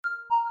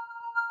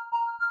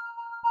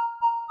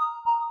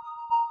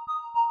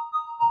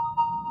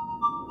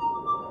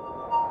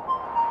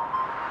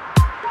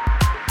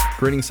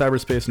Greetings,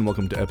 cyberspace, and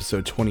welcome to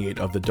episode 28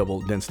 of the Double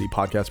Density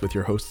Podcast with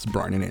your hosts,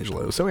 Brian and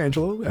Angelo. So,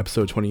 Angelo,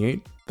 episode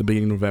 28, the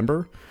beginning of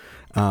November.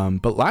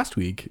 But last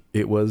week,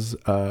 it was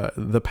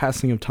the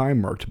passing of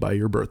time marked by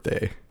your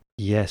birthday.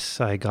 Yes,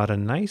 I got a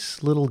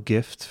nice little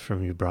gift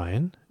from you,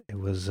 Brian. It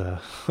was a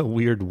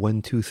weird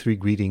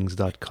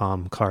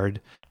 123greetings.com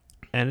card.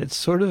 And it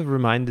sort of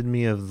reminded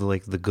me of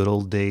the good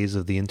old days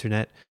of the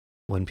internet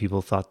when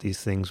people thought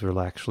these things were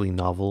actually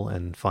novel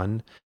and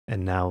fun.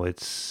 And now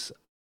it's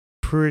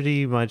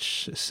pretty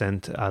much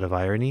sent out of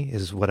irony,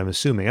 is what I'm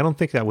assuming. I don't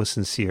think that was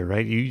sincere,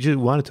 right? You just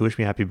wanted to wish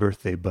me happy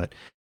birthday, but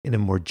in a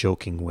more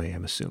joking way,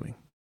 I'm assuming.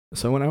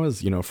 So when I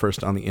was,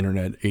 first on the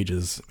internet,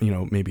 ages,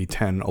 maybe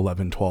 10,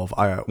 11, 12,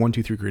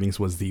 123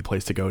 Greetings was the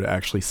place to go to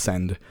actually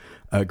send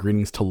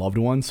greetings to loved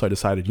ones. So I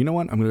decided, you know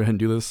what, I'm going to go ahead and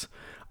do this.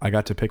 I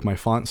got to pick my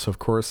font. So of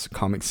course,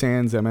 Comic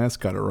Sans MS,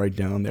 got it right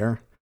down there.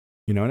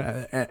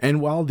 And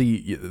while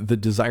the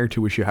desire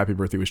to wish you a happy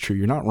birthday was true,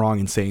 you're not wrong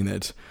in saying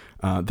that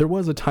there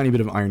was a tiny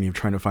bit of irony of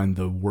trying to find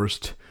the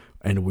worst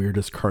and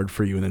weirdest card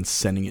for you and then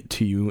sending it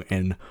to you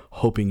and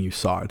hoping you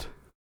saw it.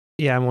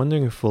 Yeah, I'm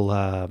wondering if we'll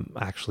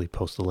actually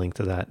post a link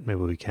to that.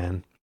 Maybe we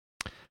can.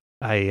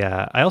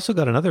 I also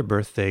got another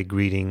birthday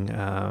greeting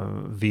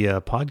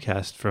via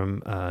podcast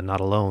from Not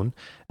Alone,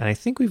 and I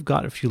think we've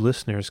got a few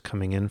listeners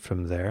coming in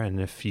from there. And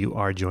if you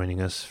are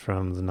joining us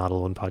from the Not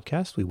Alone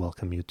podcast, we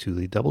welcome you to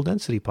the Double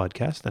Density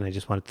podcast. And I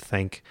just wanted to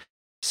thank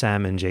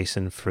Sam and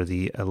Jason for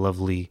the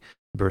lovely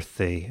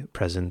birthday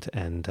present,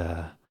 and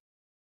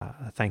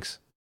thanks.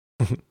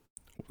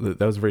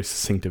 That was very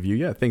succinct of you.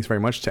 Yeah, thanks very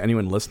much to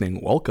anyone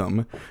listening.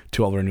 Welcome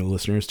to all of our new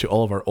listeners. To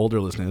all of our older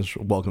listeners,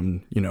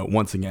 welcome,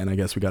 once again. I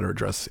guess we got to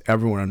address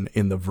everyone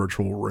in the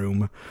virtual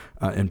room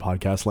in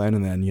podcast land.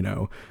 And then,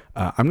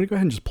 I'm going to go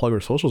ahead and just plug our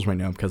socials right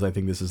now because I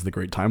think this is the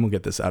great time. We'll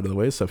get this out of the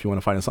way. So if you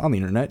want to find us on the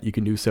internet, you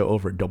can do so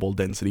over at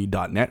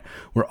doubledensity.net,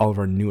 where all of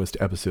our newest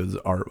episodes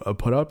are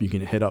put up. You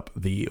can hit up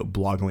the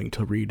blog link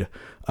to read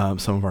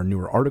some of our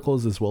newer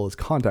articles, as well as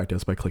contact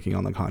us by clicking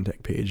on the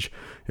contact page.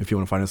 If you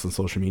want to find us on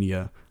social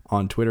media,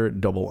 on Twitter,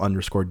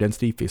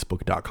 double_density,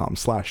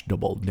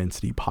 facebook.com/double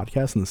density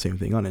podcast, and the same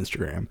thing on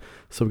Instagram.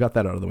 So we got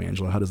that out of the way,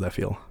 Angelo. How does that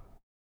feel?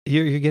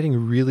 You're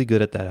getting really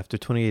good at that after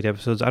 28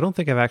 episodes. I don't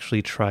think I've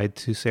actually tried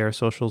to say our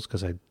socials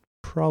because I'd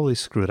probably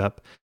screw it up.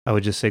 I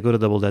would just say go to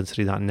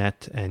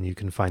doubledensity.net and you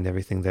can find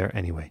everything there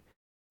anyway.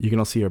 You can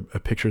also see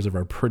pictures of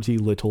our pretty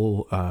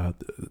little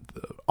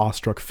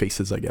awestruck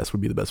faces, I guess,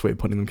 would be the best way of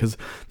putting them, because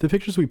the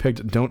pictures we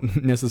picked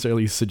don't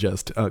necessarily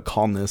suggest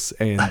calmness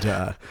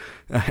and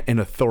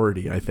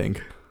authority, I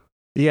think.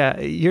 Yeah,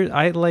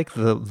 I like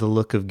the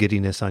look of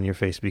giddiness on your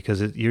face because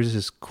yours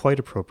is quite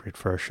appropriate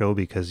for our show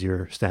because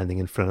you're standing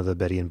in front of the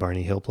Betty and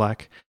Barney Hill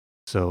plaque.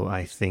 So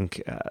I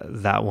think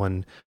that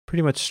one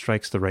pretty much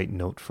strikes the right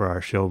note for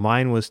our show.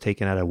 Mine was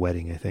taken at a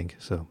wedding, I think,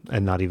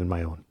 and not even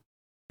my own.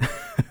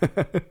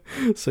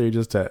 So you're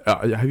just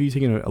have you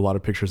taken a lot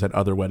of pictures at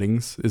other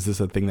weddings? Is this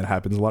a thing that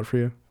happens a lot for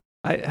you?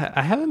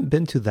 I haven't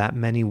been to that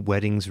many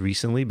weddings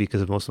recently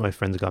because most of my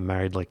friends got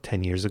married like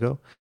 10 years ago.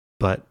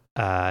 But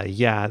I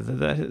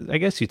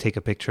guess you take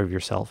a picture of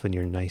yourself in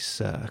your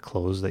nice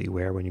clothes that you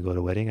wear when you go to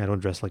a wedding. I don't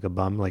dress like a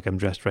bum like I'm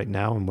dressed right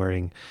now. I'm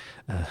wearing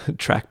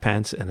track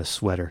pants and a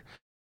sweater.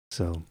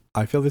 So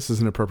I feel this is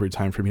an appropriate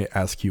time for me to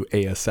ask you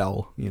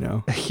ASL,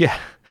 Yeah.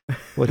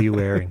 What are you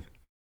wearing?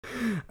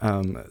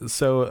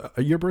 So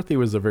your birthday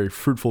was a very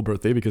fruitful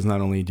birthday because not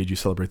only did you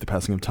celebrate the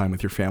passing of time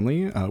with your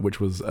family, which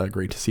was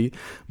great to see,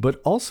 but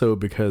also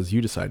because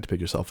you decided to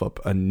pick yourself up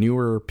a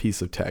newer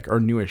piece of tech, or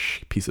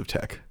newish piece of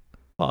tech.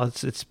 Well,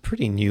 it's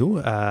pretty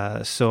new.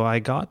 So I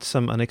got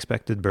some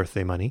unexpected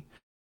birthday money,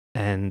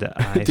 and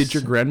did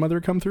your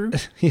grandmother come through?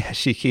 Yeah,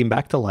 she came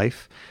back to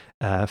life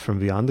from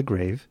beyond the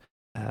grave.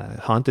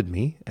 Haunted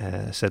me,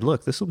 said,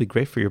 look, this will be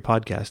great for your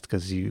podcast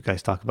because you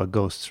guys talk about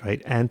ghosts,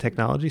 right? And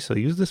technology. So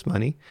use this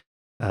money,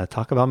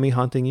 talk about me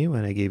haunting you.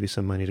 And I gave you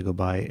some money to go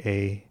buy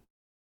a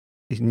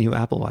new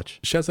Apple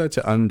Watch. Shouts out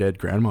to undead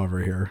grandma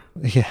over here.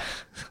 Yeah.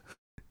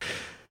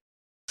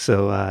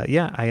 So,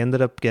 I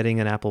ended up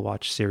getting an Apple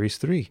Watch Series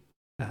 3.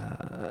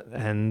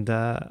 And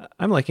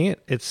I'm liking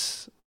it.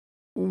 It's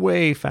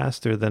way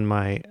faster than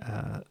my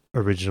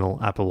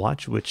original Apple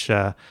Watch, which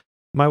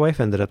my wife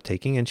ended up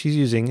taking, and she's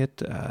using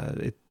it.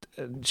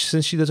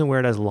 Since she doesn't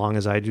wear it as long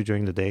as I do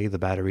during the day, the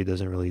battery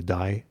doesn't really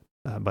die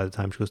by the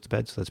time she goes to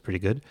bed, so that's pretty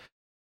good.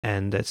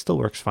 And it still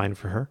works fine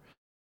for her.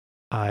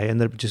 I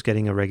ended up just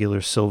getting a regular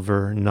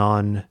silver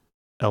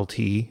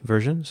non-LTE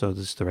version, so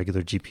this is the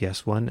regular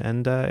GPS one,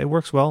 and it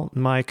works well.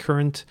 My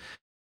current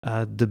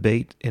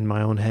debate in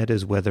my own head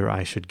is whether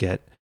I should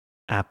get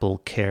Apple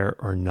Care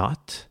or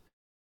not.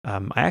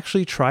 I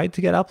actually tried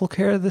to get Apple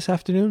Care this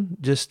afternoon,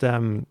 just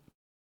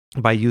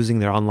by using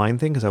their online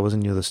thing because I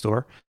wasn't near the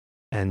store.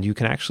 And you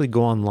can actually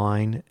go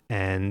online,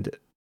 and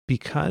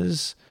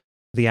because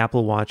the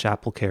Apple Watch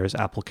Apple Care is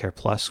Apple Care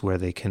Plus, where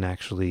they can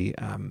actually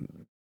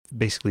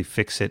basically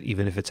fix it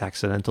even if it's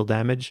accidental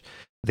damage,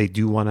 they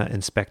do want to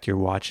inspect your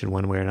watch in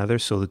one way or another.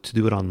 So to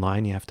do it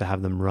online, you have to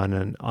have them run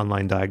an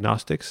online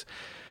diagnostics.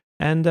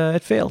 And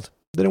it failed.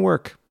 Didn't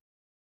work.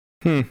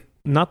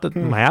 Not that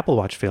my Apple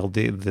Watch failed.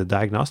 The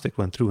diagnostic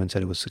went through and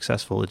said it was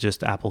successful. It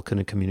just Apple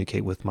couldn't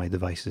communicate with my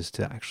devices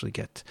to actually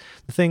get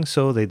the thing,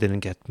 so they didn't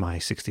get my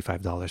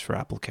 $65 for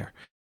Apple Care.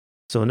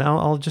 So now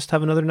I'll just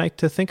have another night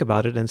to think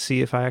about it and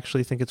see if I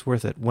actually think it's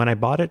worth it. When I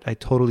bought it, I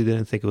totally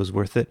didn't think it was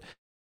worth it.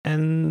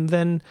 And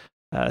then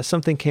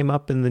something came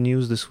up in the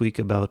news this week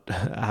about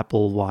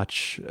Apple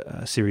Watch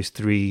Series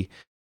 3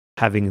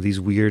 having these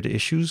weird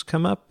issues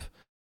come up.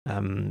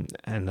 And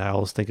I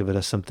always think of it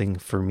as something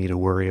for me to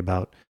worry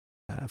about,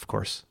 of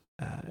course.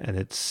 And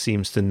it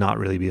seems to not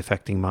really be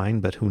affecting mine,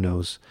 but who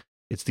knows?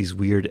 It's these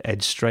weird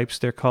edge stripes,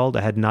 they're called.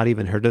 I had not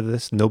even heard of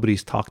this.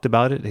 Nobody's talked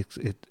about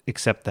it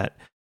except that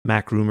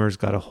Mac Rumors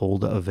got a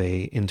hold of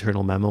a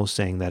internal memo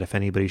saying that if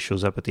anybody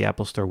shows up at the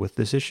Apple Store with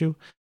this issue,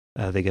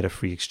 they get a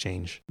free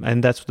exchange.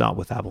 And that's not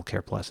with Apple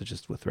Care Plus. It's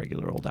just with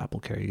regular old Apple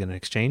Care. You get an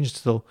exchange.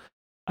 So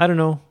I don't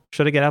know.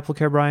 Should I get Apple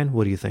Care, Brian?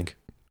 What do you think?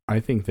 I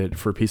think that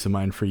for peace of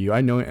mind for you, I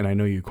know it, and I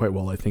know you quite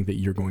well. I think that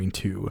you're going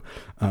to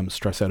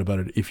stress out about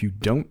it if you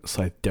don't.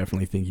 So I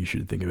definitely think you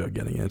should think about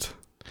getting it.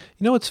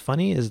 You know what's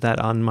funny is that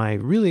on my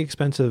really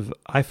expensive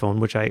iPhone,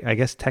 which I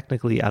guess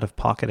technically out of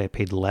pocket I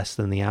paid less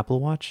than the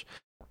Apple Watch,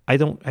 I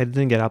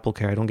didn't get Apple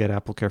Care. I don't get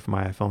Apple Care for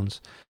my iPhones.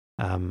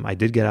 I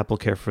did get Apple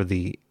Care for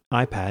the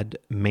iPad,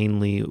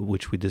 mainly,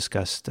 which we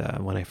discussed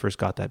when I first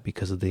got that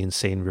because of the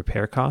insane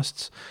repair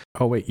costs.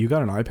 Oh, wait, you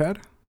got an iPad?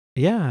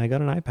 Yeah, I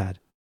got an iPad.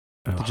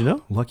 Oh, did you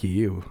know? Lucky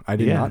you. I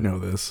did not know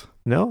this.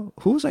 No?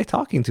 Who was I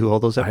talking to all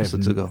those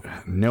episodes ago?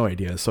 No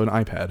idea. So an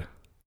iPad.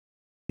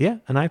 Yeah,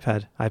 an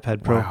iPad.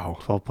 iPad Pro. Wow.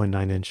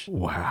 12.9 inch.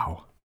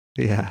 Wow.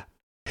 Yeah.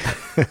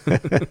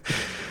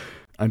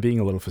 I'm being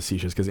a little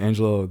facetious because,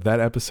 Angelo,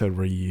 that episode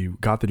where you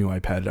got the new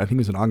iPad, I think it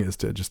was in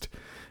August, it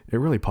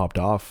really popped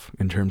off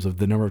in terms of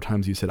the number of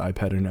times you said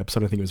iPad in an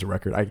episode. I think it was a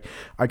record.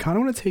 I kind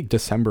of want to take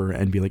December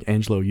and be like,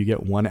 Angelo, you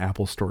get one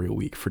Apple story a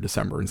week for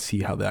December and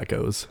see how that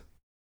goes.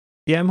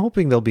 Yeah, I'm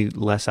hoping there'll be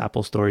less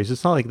Apple stories.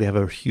 It's not like they have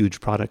a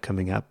huge product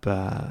coming up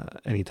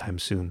anytime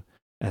soon,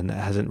 and it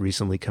hasn't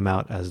recently come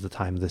out as the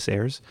time this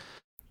airs.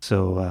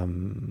 So,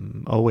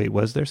 oh wait,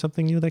 was there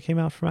something new that came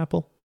out from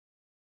Apple?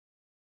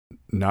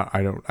 No,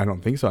 I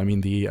don't think so. I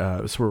mean,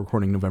 so we're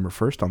recording November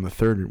 1st. On the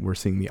 3rd, we're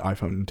seeing the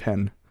iPhone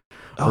 10.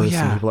 Oh,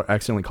 yeah. Some people are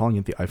accidentally calling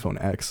it the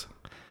iPhone X.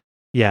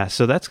 Yeah,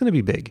 so that's going to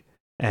be big.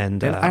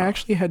 And I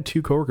actually had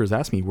 2 coworkers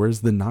ask me,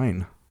 where's the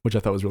 9? Which I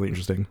thought was really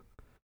interesting.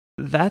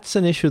 That's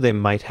an issue they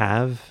might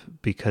have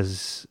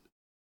because...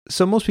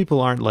 So most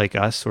people aren't like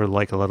us or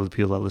like a lot of the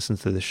people that listen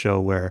to the show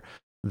where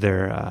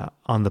they're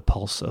on the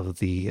pulse of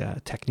the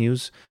tech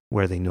news,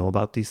 where they know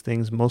about these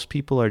things. Most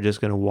people are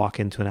just going to walk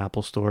into an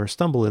Apple store,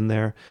 stumble in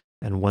there,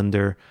 and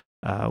wonder,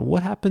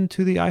 what happened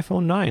to the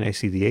iPhone 9? I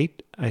see the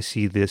 8. I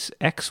see this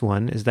X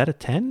one. Is that a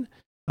 10?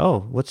 Oh,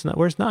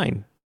 where's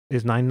 9?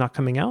 Is 9 not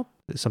coming out?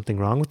 Is something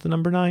wrong with the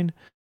number 9?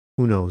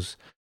 Who knows?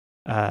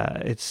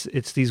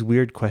 It's these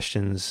weird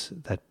questions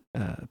that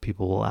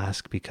people will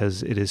ask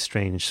because it is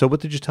strange. So what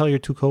did you tell your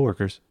 2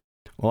 coworkers?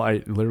 Well,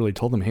 I literally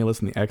told them, hey,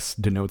 listen, the X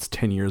denotes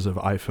 10 years of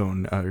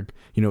iPhone,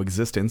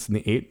 existence, and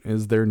the 8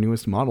 is their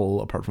newest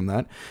model apart from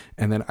that.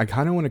 And then I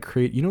kind of want to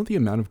create, the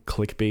amount of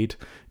clickbait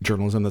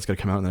journalism that's going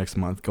to come out in the next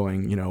month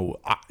going,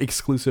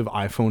 exclusive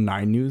iPhone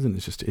 9 news, and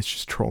it's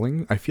just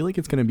trolling. I feel like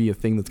it's going to be a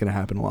thing that's going to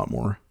happen a lot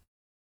more.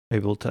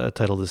 Maybe we'll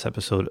title this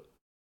episode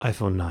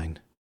iPhone 9.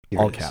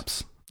 All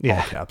caps.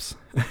 Yeah. All caps.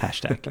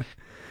 Hashtag.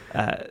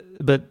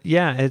 But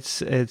yeah,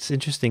 it's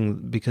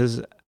interesting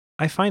because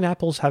I find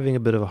Apple's having a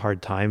bit of a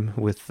hard time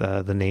with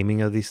the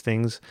naming of these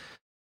things.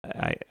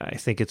 I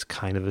think it's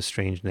kind of a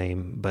strange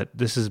name, but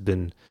this has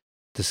been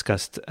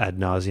discussed ad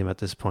nauseum at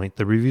this point.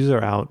 The reviews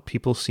are out.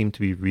 People seem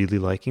to be really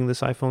liking this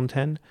iPhone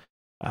 10.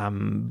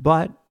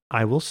 But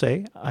I will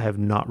say I have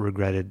not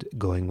regretted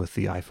going with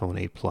the iPhone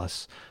 8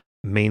 Plus,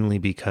 mainly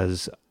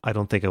because I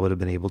don't think I would have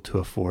been able to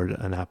afford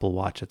an Apple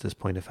Watch at this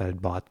point if I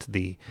had bought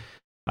the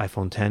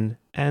iPhone 10,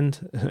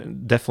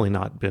 and definitely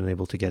not been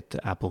able to get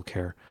Apple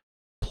Care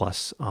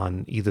Plus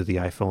on either the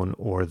iPhone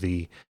or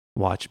the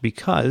watch,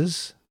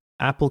 because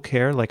Apple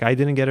Care, like I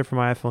didn't get it for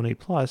my iPhone 8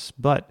 Plus,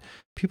 but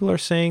people are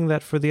saying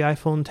that for the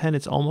iPhone 10,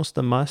 it's almost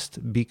a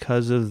must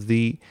because of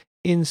the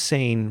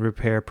insane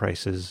repair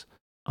prices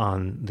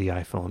on the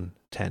iPhone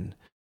 10.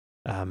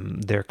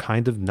 They're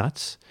kind of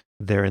nuts.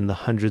 They're in the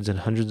hundreds and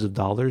hundreds of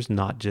dollars,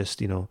 not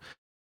just,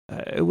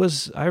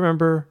 I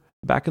remember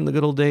back in the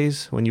good old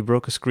days when you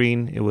broke a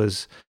screen, it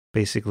was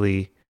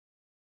basically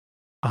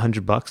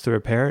 $100 to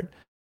repair it.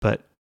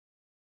 But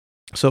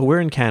so we're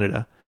in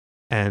Canada,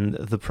 and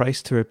the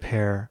price to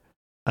repair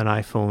an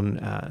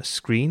iPhone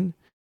screen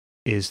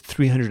is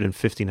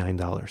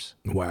 $359.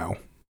 Wow.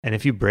 And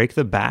if you break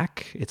the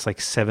back, it's like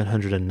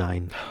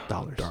 $709.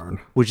 Darn.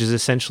 Which is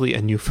essentially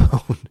a new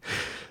phone.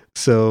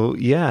 So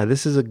yeah,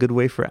 this is a good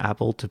way for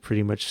Apple to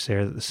pretty much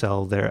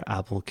sell their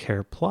Apple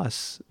Care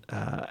Plus.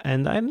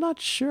 And I'm not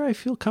sure I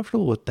feel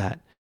comfortable with that.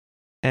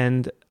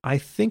 And I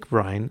think,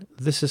 Brian,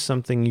 this is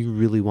something you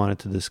really wanted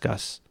to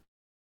discuss.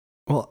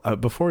 Well,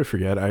 before we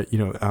forget,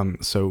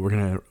 so we're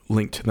gonna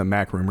link to the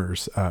Mac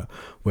Rumors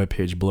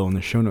webpage below in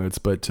the show notes.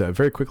 But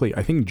very quickly,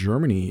 I think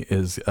Germany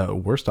is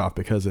worst off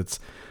because it's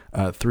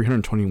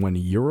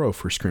 €321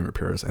 for screen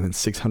repairs and then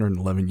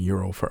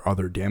 €611 for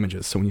other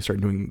damages. So when you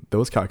start doing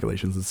those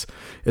calculations,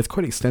 it's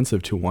quite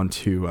extensive to want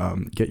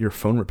to get your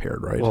phone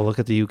repaired, right? Well, look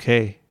at the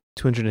UK,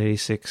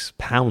 £286,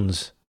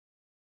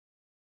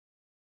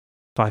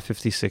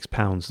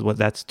 £556. What?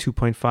 That's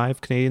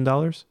 2.5 Canadian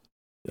dollars.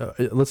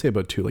 Let's say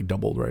about two, like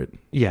doubled, right?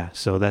 Yeah,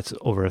 so that's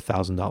over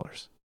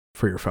 $1,000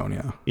 for your phone.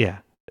 Yeah. Yeah,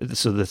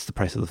 so that's the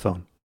price of the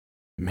phone.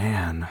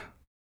 Man,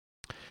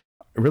 it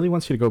really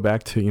wants you to go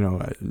back to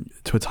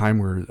to a time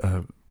where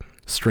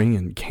string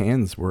and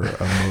cans were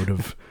a mode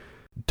of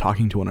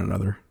talking to one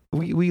another.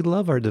 We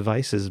love our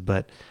devices,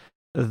 but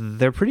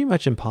they're pretty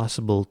much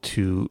impossible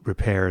to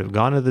repair.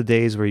 Gone are the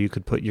days where you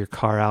could put your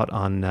car out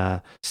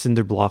on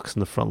cinder blocks in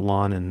the front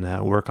lawn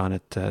and work on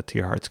it to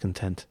your heart's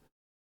content.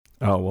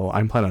 Oh, well,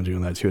 I'm planning on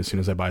doing that too as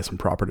soon as I buy some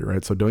property,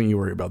 right? So don't you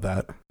worry about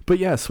that. But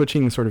yeah,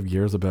 switching sort of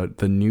gears about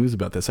the news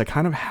about this, I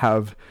kind of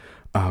have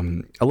a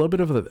little bit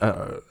of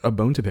a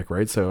bone to pick,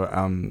 right? So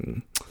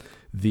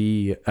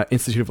the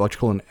Institute of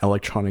Electrical and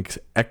Electronics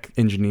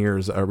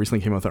Engineers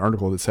recently came out with an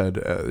article that said,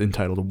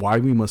 entitled, "Why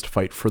We Must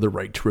Fight for the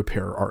Right to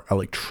Repair Our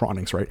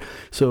Electronics," right?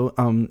 So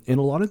in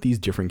a lot of these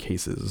different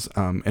cases,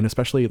 and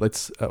especially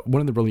one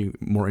of the really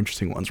more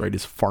interesting ones, right,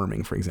 is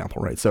farming, for example,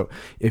 right? So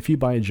if you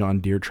buy a John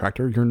Deere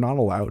tractor, you're not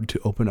allowed to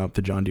open up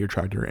the John Deere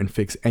tractor and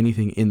fix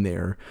anything in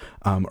there,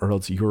 or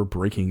else you're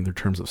breaking their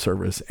terms of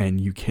service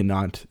and you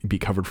cannot be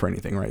covered for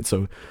anything, right?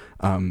 So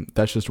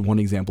that's just one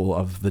example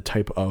of the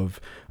type of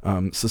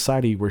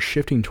society we're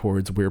shifting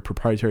towards, where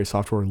proprietary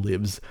software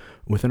lives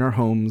within our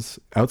homes,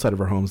 outside of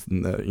our homes,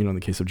 in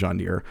the case of John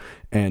Deere,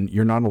 and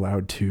you're not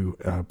allowed to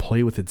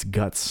play with its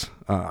guts,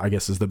 I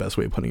guess is the best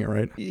way of putting it,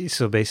 right?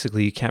 So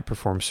basically, you can't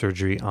perform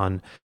surgery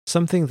on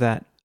something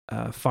that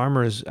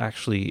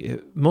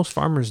most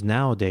farmers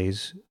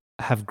nowadays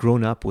have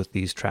grown up with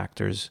these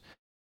tractors,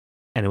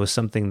 and it was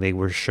something they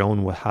were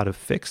shown how to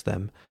fix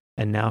them.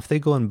 And now if they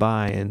go and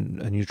buy a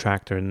new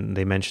tractor, and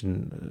they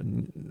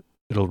mention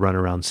it'll run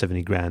around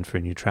 70 grand for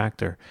a new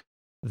tractor,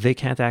 they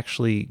can't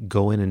actually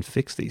go in and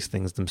fix these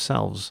things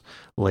themselves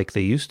like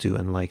they used to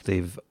and like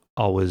they've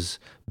always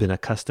been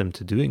accustomed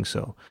to doing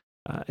so.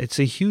 It's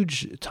a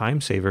huge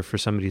time saver for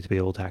somebody to be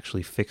able to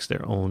actually fix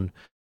their own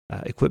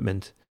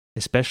equipment,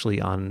 especially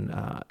in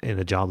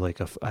a job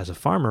like as a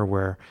farmer,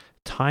 where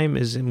time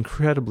is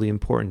incredibly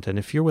important. And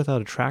if you're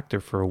without a tractor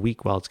for a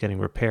week while it's getting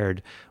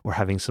repaired or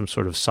having some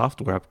sort of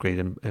software upgrade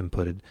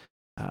inputted,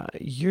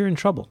 you're in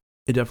trouble.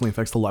 It definitely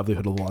affects the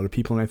livelihood of a lot of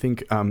people. And I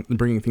think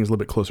bringing things a little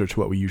bit closer to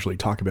what we usually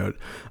talk about,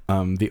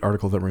 the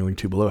article that we're linked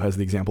to below has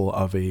the example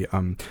of a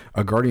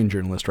Guardian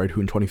journalist, right, who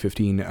in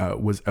 2015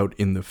 was out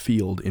in the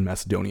field in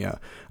Macedonia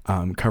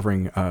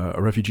covering a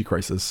refugee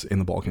crisis in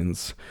the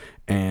Balkans,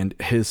 and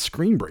his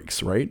screen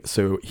breaks, right?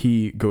 So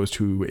he goes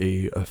to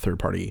a third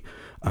party,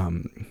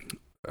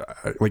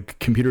 like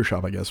computer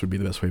shop, I guess would be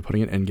the best way of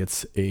putting it, and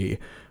gets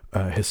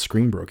his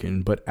screen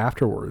broken. But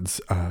afterwards,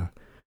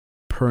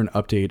 per an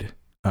update,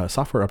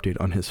 software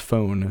update on his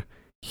phone,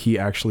 he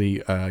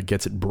actually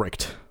gets it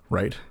bricked,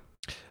 right?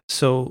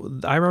 So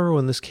I remember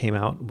when this came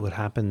out, what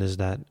happened is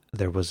that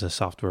there was a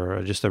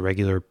software, just a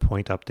regular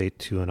point update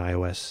to an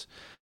iOS,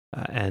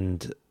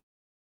 and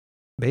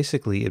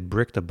basically it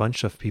bricked a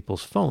bunch of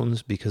people's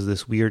phones because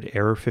this weird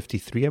error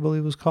 53, I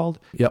believe it was called.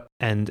 Yep.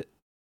 And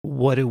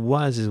what it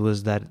was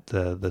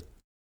that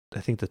I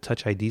think the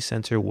Touch ID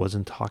sensor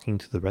wasn't talking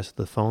to the rest of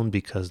the phone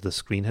because the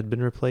screen had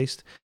been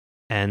replaced.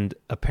 And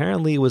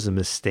apparently it was a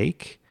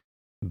mistake,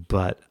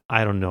 but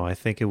I don't know. I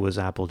think it was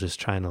Apple just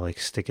trying to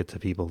stick it to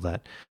people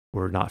that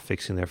were not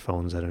fixing their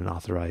phones at an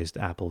authorized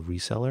Apple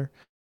reseller.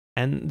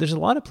 And there's a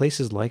lot of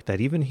places like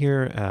that. Even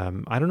here,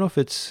 I don't know if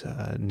it's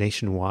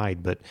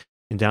nationwide, but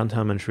in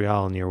downtown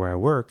Montreal near where I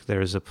work,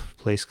 there's a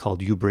place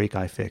called You Break,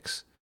 I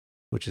Fix,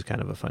 which is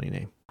kind of a funny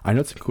name. I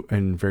know it's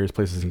in various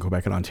places in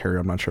Quebec and Ontario.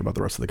 I'm not sure about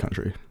the rest of the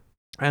country.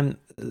 And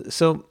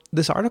so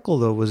this article,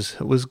 though,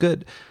 was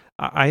good.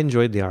 I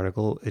enjoyed the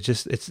article. It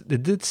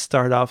did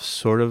start off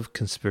sort of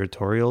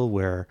conspiratorial,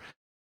 where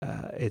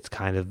it's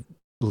kind of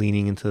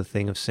leaning into the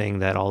thing of saying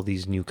that all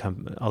these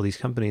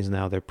companies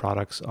now, their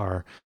products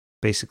are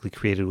basically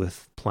created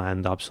with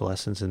planned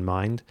obsolescence in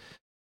mind,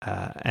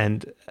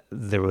 and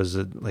there was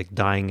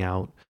dying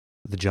out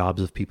the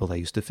jobs of people that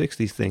used to fix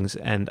these things.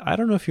 And I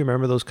don't know if you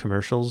remember those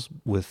commercials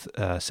with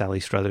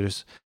Sally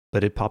Struthers,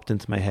 but it popped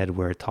into my head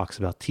where it talks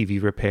about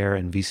TV repair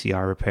and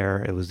VCR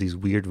repair. It was these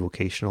weird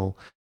vocational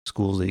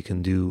schools that you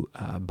can do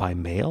by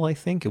mail, I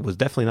think. It was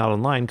definitely not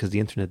online because the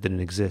internet didn't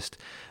exist.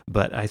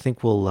 But I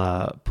think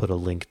we'll put a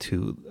link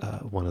to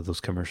one of those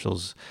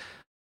commercials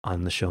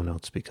on the show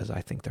notes because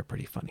I think they're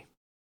pretty funny.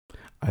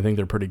 I think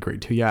they're pretty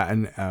great too. Yeah.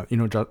 And,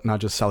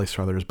 not just Sally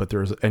Struthers, but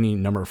there's any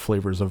number of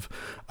flavors of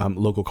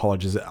local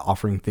colleges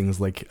offering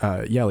things like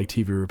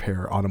TV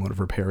repair, automotive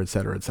repair, et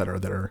cetera,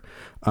 that are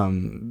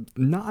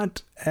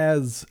not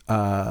as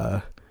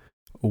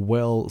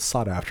well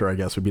sought after, I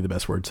guess would be the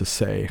best word to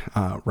say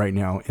right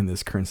now in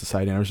this current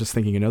society. And I was just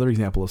thinking another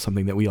example of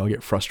something that we all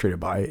get frustrated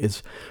by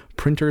is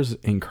printers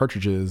and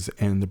cartridges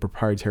and the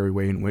proprietary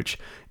way in which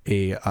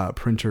a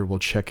printer will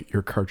check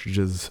your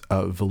cartridge's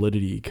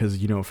validity.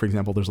 Because, for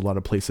example, there's a lot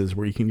of places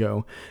where you can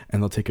go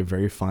and they'll take a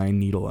very fine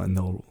needle and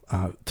they'll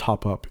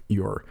top up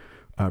your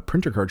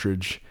printer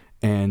cartridge.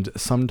 And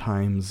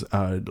sometimes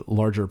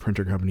larger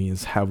printer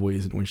companies have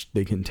ways in which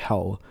they can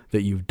tell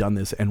that you've done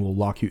this and will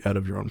lock you out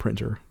of your own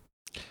printer.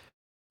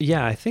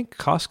 Yeah, I think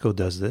Costco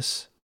does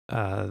this.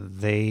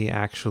 They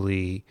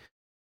actually,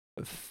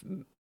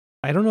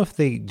 I don't know if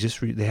they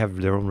just they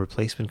have their own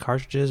replacement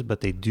cartridges,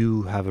 but they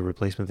do have a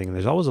replacement thing.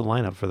 There's always a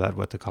lineup for that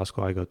at the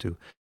Costco I go to.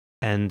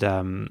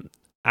 And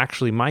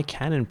actually, my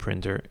Canon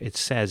printer, it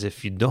says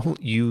if you don't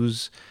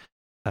use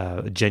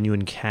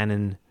genuine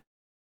Canon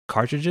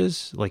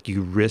cartridges, like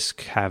you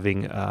risk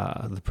having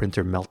the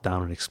printer melt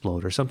down and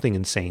explode or something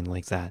insane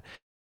like that.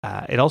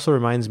 It also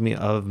reminds me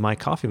of my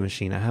coffee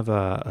machine. I have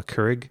a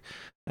Keurig,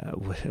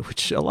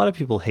 which a lot of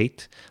people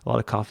hate. A lot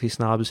of coffee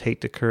snobs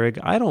hate the Keurig.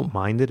 I don't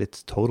mind it.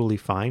 It's totally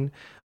fine.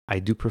 I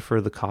do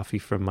prefer the coffee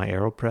from my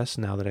AeroPress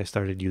now that I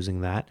started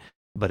using that.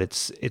 But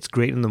it's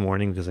great in the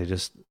morning because I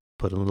just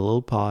put in a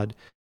little pod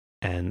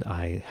and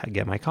I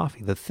get my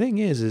coffee. The thing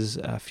is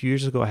a few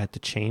years ago I had to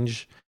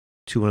change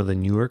to one of the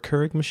newer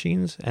Keurig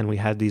machines, and we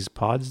had these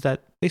pods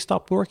that they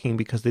stopped working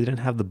because they didn't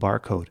have the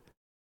barcode.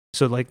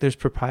 So there's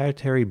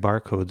proprietary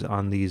barcodes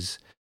on these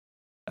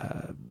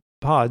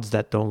pods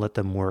that don't let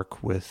them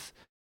work with,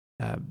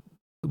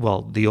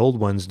 the old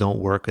ones don't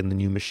work in the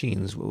new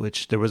machines,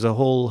 which there was a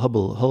whole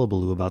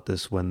hullabaloo about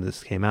this when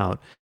this came out.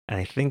 And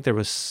I think there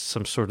was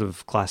some sort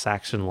of class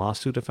action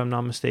lawsuit, if I'm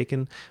not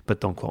mistaken,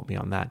 but don't quote me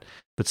on that.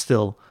 But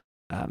still,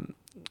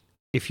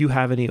 if you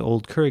have any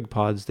old Keurig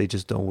pods, they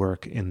just don't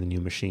work in the new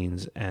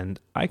machines. And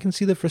I can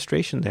see the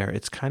frustration there.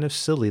 It's kind of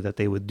silly that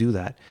they would do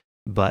that,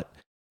 but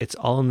it's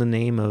all in the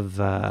name of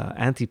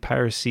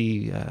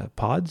anti-piracy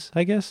pods,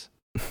 I guess.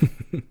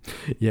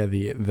 Yeah,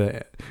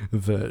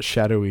 the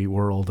shadowy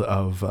world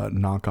of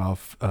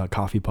knockoff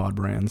coffee pod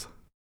brands.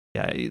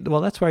 Yeah,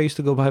 well, that's where I used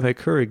to go buy my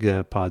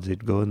Keurig pods.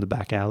 I'd go in the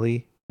back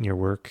alley near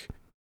work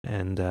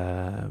and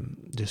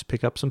just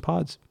pick up some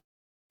pods.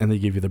 And they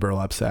give you the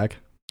burlap sack.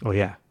 Oh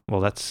yeah,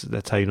 well that's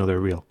how you know they're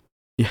real.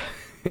 Yeah,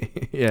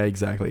 yeah,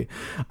 exactly.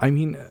 I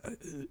mean,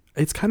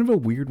 it's kind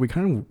of we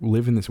kind of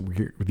live in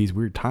these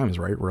weird times,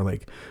 right? Where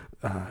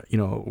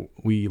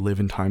we live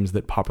in times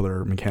that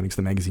Popular Mechanics,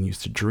 the magazine,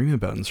 used to dream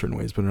about in certain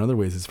ways, but in other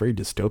ways it's very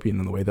dystopian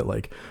in the way that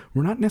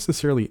we're not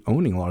necessarily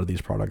owning a lot of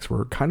these products.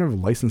 We're kind of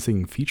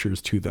licensing features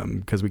to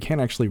them because we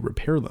can't actually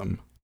repair them.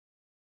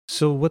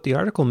 So what the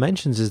article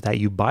mentions is that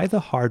you buy the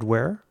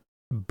hardware,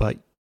 but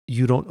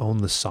you don't own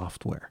the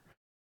software,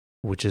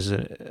 which is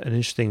an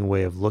interesting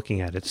way of looking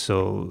at it.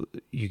 So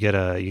you get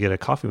a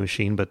coffee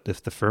machine, but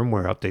if the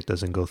firmware update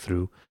doesn't go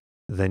through,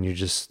 then you're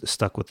just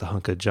stuck with the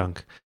hunk of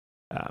junk.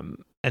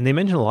 And they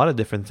mention a lot of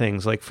different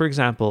things. Like, for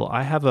example,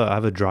 I have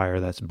a dryer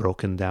that's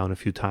broken down a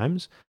few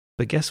times,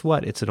 but guess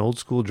what? It's an old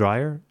school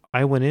dryer.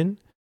 I went in,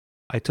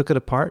 I took it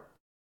apart,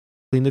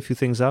 cleaned a few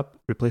things up,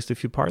 replaced a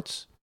few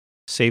parts,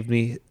 saved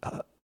me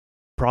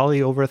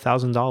probably over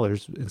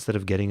 $1,000 instead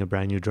of getting a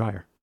brand new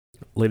dryer.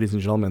 Ladies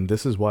and gentlemen,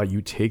 this is why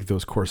you take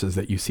those courses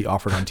that you see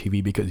offered on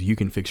TV, because you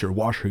can fix your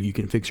washer, you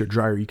can fix your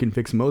dryer, you can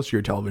fix most of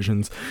your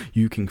televisions,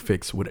 you can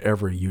fix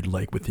whatever you'd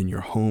like within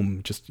your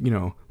home. Just,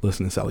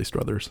 listen to Sally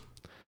Struthers.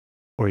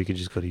 Or you could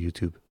just go to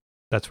YouTube.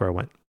 That's where I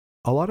went.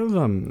 A lot of,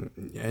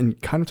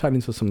 and kind of tied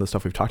into some of the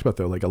stuff we've talked about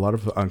though, a lot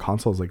of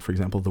consoles, for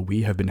example, the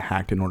Wii have been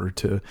hacked in order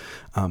to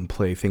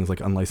play things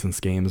like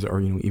unlicensed games or,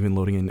 even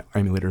loading in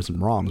emulators and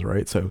ROMs,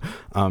 right? So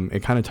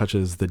it kind of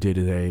touches the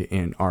day-to-day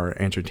in our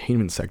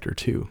entertainment sector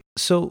too.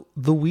 So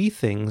the Wii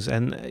things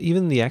and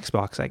even the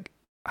Xbox, I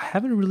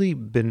haven't really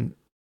been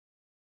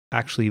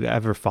actually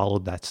ever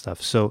followed that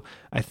stuff. So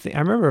I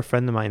remember a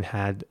friend of mine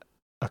had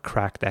a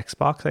cracked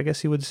Xbox, I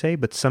guess you would say,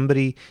 but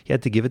he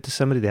had to give it to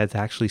somebody. They had to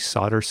actually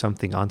solder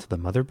something onto the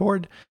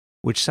motherboard,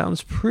 which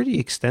sounds pretty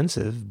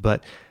extensive,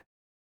 but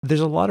there's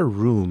a lot of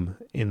room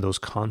in those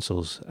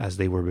consoles as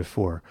they were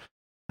before.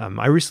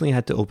 I recently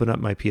had to open up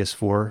my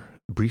PS4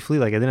 briefly.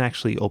 I didn't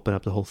actually open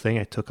up the whole thing.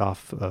 I took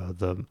off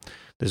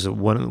there's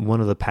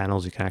one of the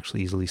panels you can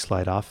actually easily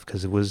slide off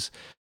because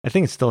I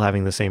think it's still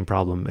having the same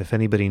problem. If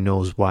anybody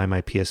knows why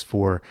my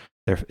PS4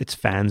 its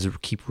fans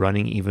keep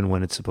running even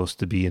when it's supposed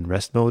to be in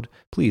rest mode,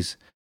 please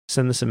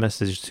send us a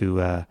message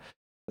to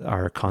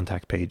our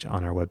contact page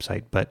on our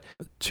website. But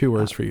 2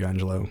 words for you,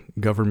 Angelo: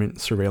 government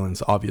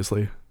surveillance,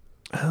 obviously.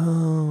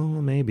 Oh,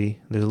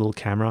 maybe there's a little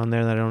camera on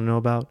there that I don't know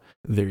about.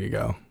 There you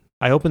go.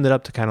 I opened it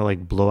up to kind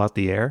of blow out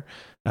the air.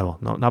 Oh,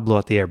 no, not blow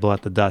out the air, blow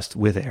out the dust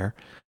with air.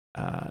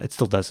 It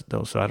still does it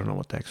though, so I don't know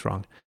what the heck's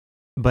wrong.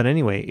 But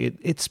anyway,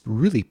 it's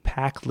really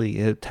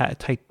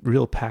tight,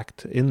 real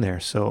packed in there.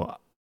 So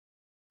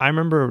I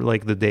remember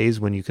the days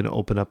when you can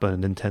open up a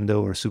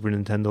Nintendo or Super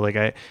Nintendo.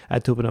 I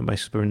had to open up my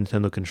Super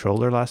Nintendo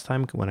controller last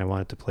time when I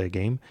wanted to play a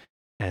game.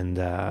 And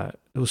it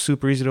was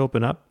super easy to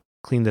open up,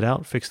 cleaned it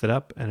out, fixed it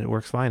up, and it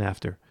works fine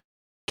after.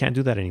 can't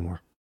do that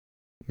anymore.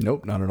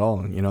 Nope, not at all.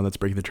 That's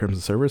breaking the terms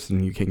of service,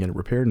 and you can't get it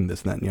repaired, and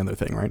this, and that, and the other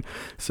thing, right?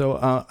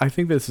 So I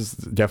think this is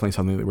definitely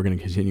something that we're going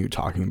to continue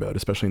talking about,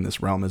 especially in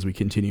this realm as we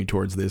continue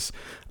towards this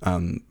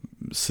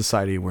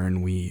society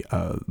wherein we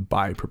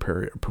buy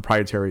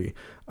proprietary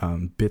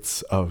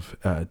bits of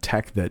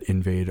tech that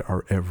invade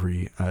our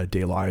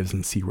everyday lives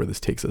and see where this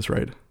takes us,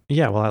 right?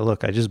 Yeah, well,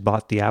 I just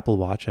bought the Apple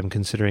Watch. I'm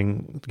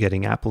considering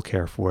getting Apple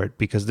Care for it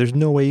because there's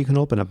no way you can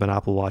open up an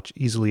Apple Watch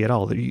easily at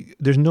all.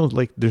 There's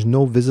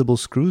no visible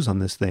screws on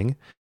this thing.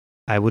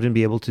 I wouldn't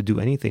be able to do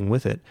anything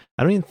with it.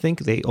 I don't even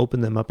think they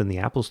open them up in the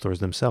Apple stores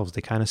themselves.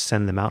 They kind of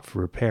send them out for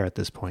repair at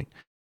this point.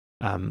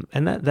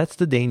 And that's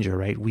the danger,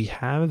 right? We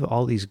have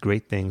all these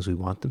great things. We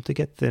want them to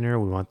get thinner.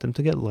 We want them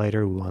to get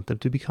lighter. We want them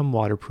to become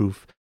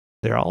waterproof.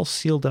 They're all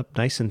sealed up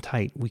nice and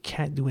tight. We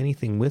can't do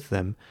anything with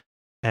them.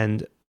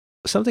 And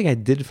something I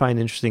did find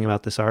interesting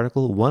about this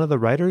article, one of the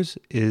writers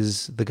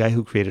is the guy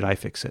who created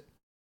iFixit.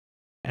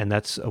 And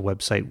that's a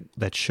website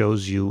that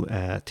shows you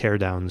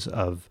teardowns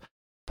of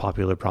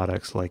popular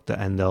products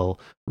and they'll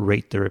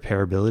rate the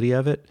repairability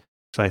of it.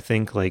 So I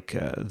think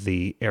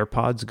the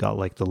AirPods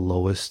got the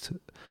lowest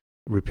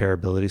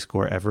repairability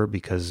score ever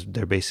because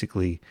they're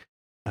basically,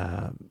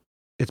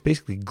 it's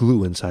basically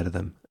glue inside of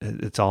them.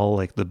 It's all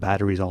the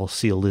battery's all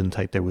sealed in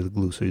tight there with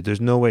glue. So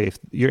there's no way if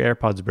your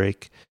AirPods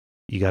break,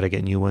 you got to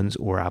get new ones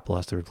or Apple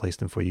has to replace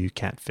them for you. You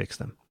can't fix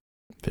them.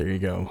 There you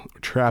go.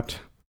 Trapped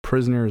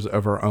prisoners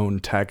of our own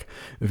tech.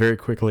 Very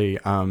quickly,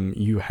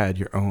 you had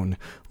your own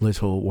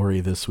little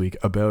worry this week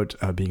about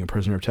being a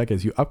prisoner of tech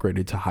as you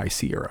upgraded to High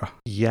Sierra.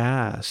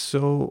 Yeah.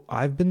 So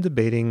I've been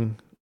debating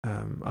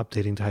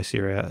updating to High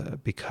Sierra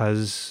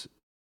because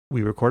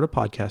we record a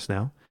podcast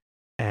now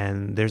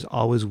and there's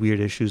always weird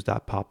issues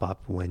that pop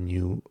up when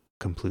you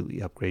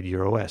completely upgrade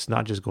your OS. It's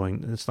not just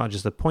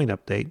a point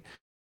update.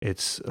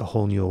 It's a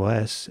whole new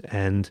OS.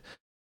 And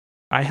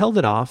I held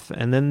it off.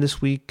 And then this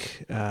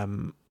week,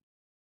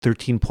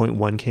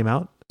 13.1 came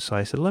out. So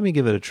I said, let me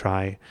give it a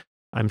try.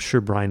 I'm sure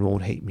Brian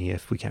won't hate me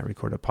if we can't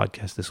record a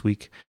podcast this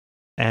week.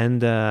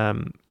 And I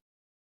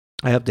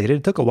updated.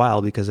 It took a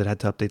while because it had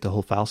to update the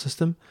whole file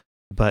system.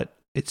 But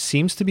it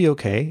seems to be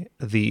okay.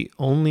 The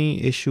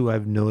only issue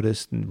I've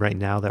noticed right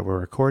now that we're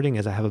recording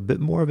is I have a bit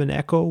more of an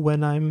echo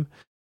when I'm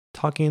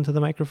talking into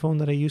the microphone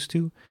that I used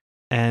to.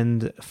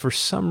 And for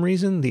some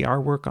reason, the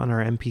artwork on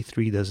our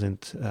MP3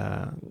 doesn't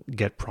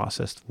get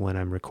processed when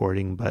I'm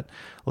recording. But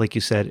like you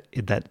said,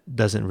 that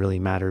doesn't really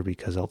matter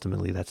because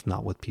ultimately that's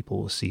not what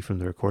people will see from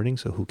the recording.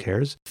 So who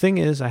cares? Thing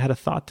is, I had a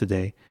thought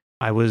today.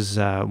 I was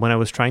when I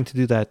was trying to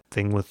do that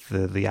thing with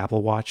the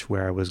Apple Watch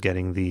where I was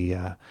getting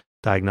the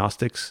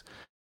diagnostics.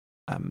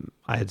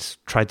 I had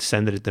tried to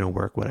send it. It didn't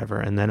work, whatever.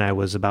 And then I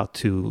was about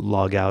to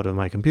log out of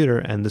my computer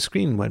and the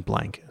screen went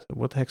blank. So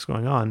what the heck's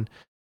going on?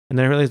 And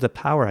then I realized the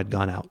power had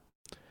gone out.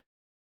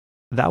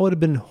 That would have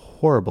been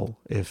horrible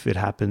if it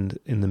happened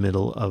in the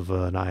middle of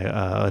an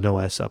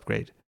OS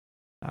upgrade.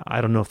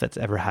 I don't know if that's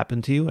ever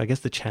happened to you. I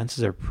guess the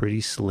chances are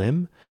pretty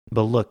slim.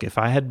 But look, if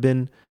I had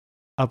been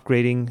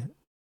upgrading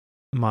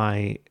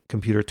my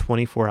computer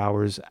 24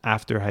 hours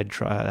after I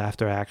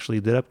actually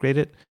did upgrade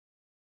it,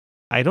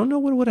 I don't know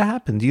what would have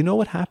happened. Do you know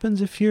what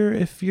happens if you're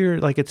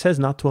it says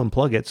not to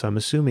unplug it, so I'm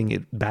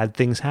assuming bad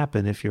things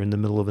happen if you're in the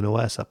middle of an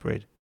OS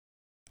upgrade.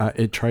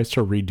 It tries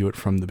to redo it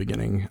from the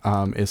beginning.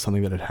 Is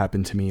something that had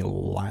happened to me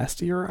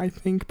last year, I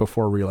think,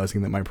 before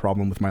realizing that my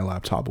problem with my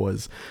laptop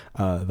was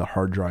the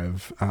hard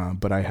drive.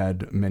 But I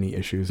had many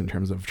issues in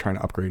terms of trying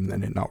to upgrade and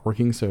then it not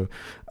working. So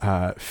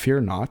fear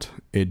not,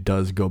 it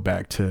does go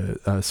back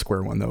to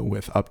square one, though,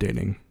 with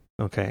updating.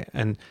 Okay.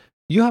 And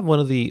you have one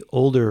of the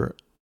older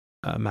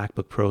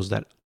MacBook Pros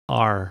that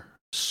are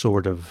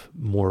sort of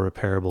more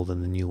repairable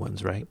than the new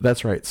ones, right?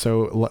 That's right.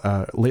 So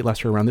late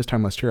last year, around this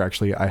time last year,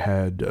 actually, I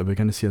had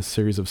begun to see a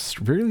series of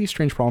really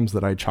strange problems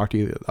that I chalked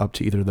up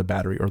to either the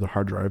battery or the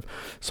hard drive.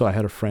 So I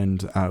had a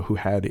friend who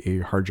had a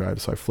hard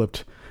drive. So I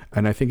flipped,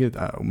 and I think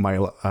my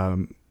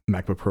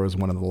MacBook Pro is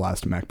one of the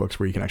last MacBooks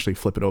where you can actually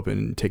flip it open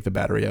and take the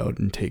battery out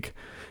and take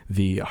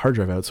the hard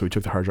drive out. So we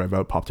took the hard drive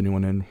out, popped a new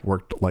one in,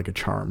 worked like a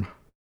charm.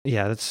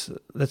 Yeah, that's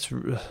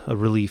a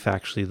relief,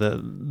 actually.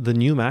 The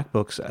new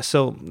MacBooks.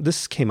 So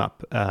this came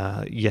up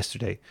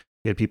yesterday.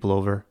 We had people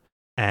over,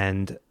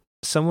 and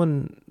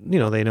someone,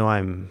 they know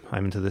I'm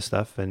into this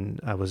stuff, and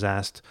I was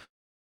asked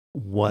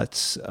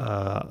what's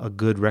a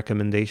good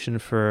recommendation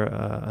for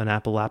an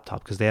Apple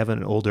laptop because they have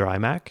an older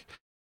iMac,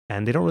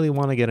 and they don't really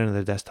want to get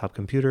another desktop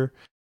computer.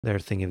 They're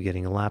thinking of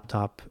getting a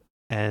laptop,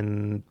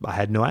 and I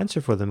had no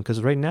answer for them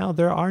because right now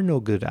there are no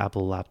good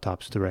Apple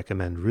laptops to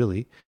recommend,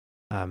 really.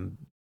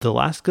 The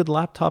last good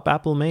laptop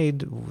Apple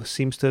made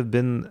seems to have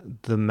been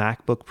the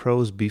MacBook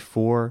Pros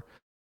before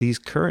these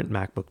current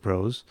MacBook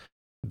Pros,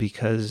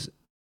 because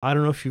I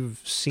don't know if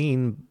you've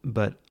seen,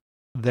 but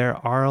there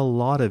are a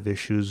lot of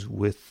issues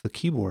with the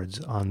keyboards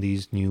on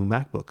these new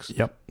MacBooks.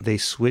 Yep. They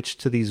switched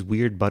to these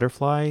weird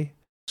butterfly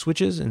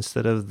switches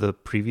instead of the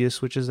previous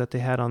switches that they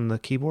had on the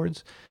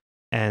keyboards.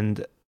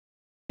 And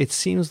it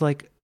seems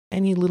like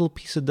any little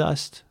piece of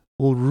dust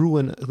will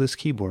ruin this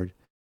keyboard.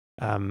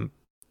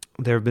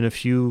 There have been a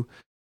few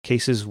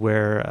cases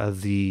where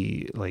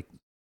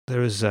there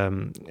was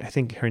I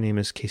think her name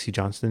is Casey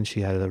Johnston.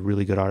 She had a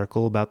really good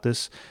article about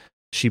this.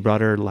 She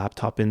brought her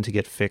laptop in to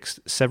get fixed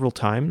several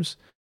times.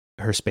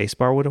 Her space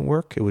bar wouldn't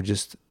work. It would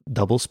just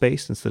double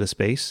space instead of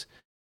space.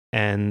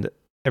 And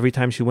every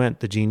time she went,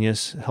 the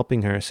genius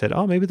helping her said,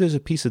 "Oh, maybe there's a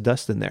piece of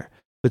dust in there."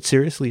 But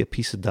seriously, a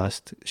piece of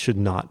dust should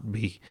not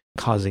be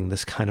causing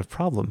this kind of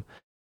problem.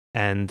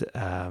 And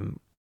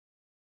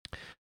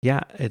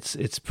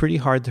it's pretty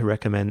hard to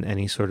recommend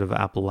any sort of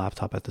Apple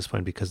laptop at this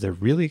point because they're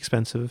really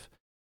expensive,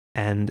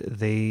 and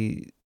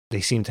they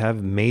seem to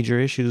have major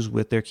issues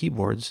with their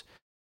keyboards.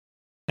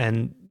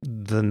 And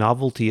the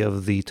novelty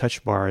of the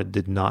touch bar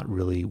did not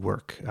really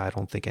work. I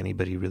don't think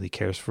anybody really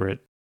cares for it.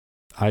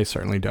 I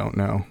certainly don't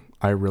know.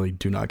 I really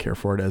do not care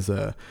for it as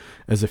a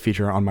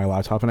feature on my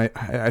laptop. And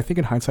I think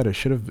in hindsight, I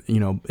should have,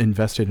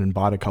 invested and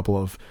bought a couple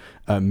of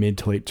mid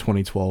to late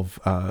 2012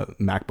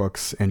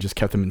 MacBooks and just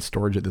kept them in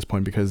storage at this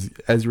point, because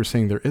as you were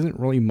saying, there isn't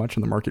really much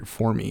in the market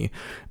for me.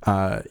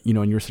 And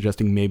you're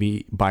suggesting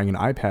maybe buying an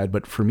iPad,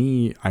 but for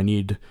me, I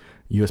need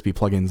USB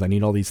plugins. I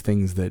need all these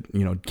things that,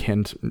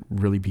 can't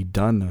really be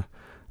done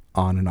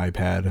on an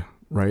iPad,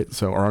 right?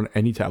 So, or on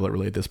any tablet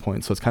really at this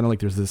point. So it's kind of like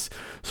there's this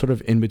sort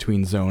of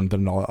in-between zone that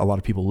a lot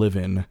of people live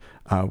in,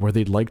 where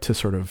they'd like to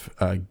sort of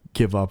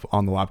give up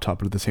on the laptop,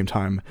 but at the same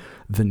time,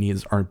 the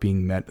needs aren't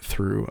being met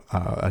through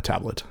a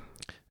tablet.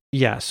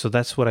 Yeah, so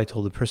that's what I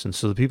told the person.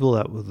 So the people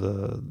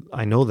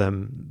I know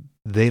them,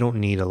 they don't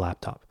need a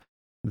laptop.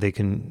 They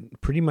can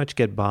pretty much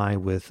get by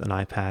with an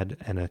iPad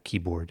and a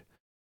keyboard,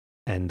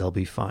 and they'll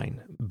be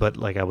fine. But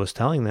like I was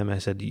telling them, I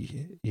said,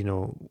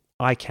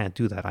 I can't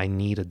do that. I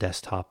need a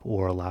desktop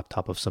or a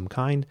laptop of some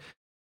kind,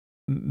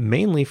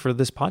 mainly for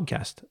this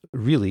podcast.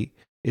 Really,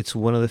 it's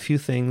one of the few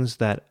things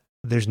that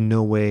there's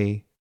no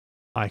way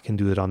I can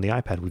do it on the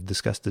iPad. We've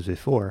discussed this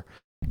before.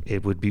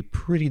 It would be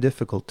pretty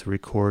difficult to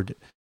record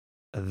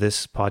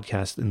this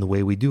podcast in the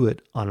way we do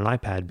it on an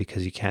iPad,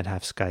 because you can't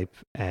have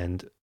Skype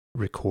and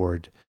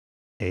record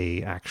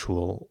a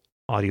actual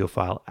audio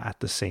file at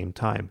the same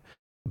time.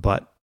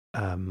 But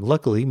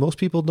luckily, most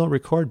people don't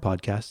record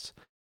podcasts,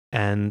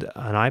 and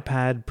an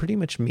iPad pretty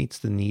much meets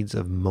the needs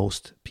of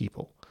most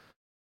people.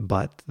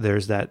 But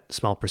there's that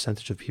small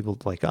percentage of people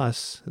like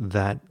us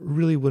that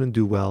really wouldn't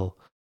do well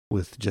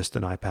with just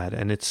an iPad.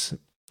 And it's,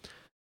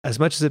 as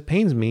much as it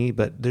pains me,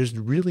 but there's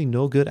really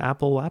no good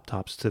Apple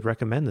laptops to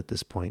recommend at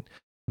this point.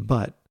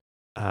 But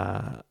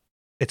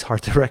it's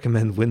hard to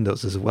recommend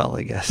Windows as well,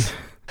 I guess.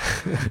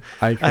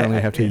 I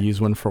currently have to use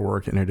one for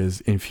work, and it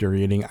is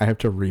infuriating. I have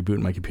to reboot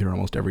my computer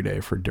almost every day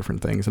for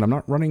different things, and I'm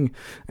not running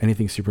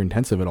anything super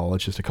intensive at all.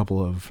 It's just a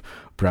couple of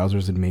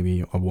browsers and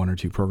maybe one or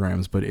two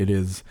programs, but it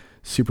is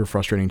super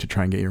frustrating to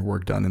try and get your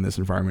work done in this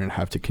environment and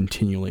have to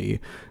continually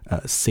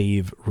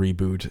save,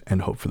 reboot,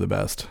 and hope for the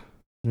best.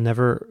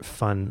 Never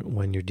fun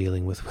when you're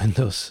dealing with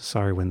Windows.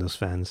 Sorry, Windows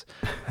fans.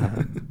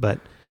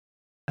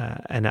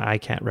 And I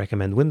can't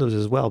recommend Windows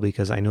as well,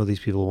 because I know these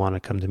people want to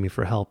come to me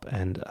for help,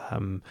 and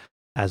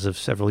as of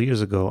several years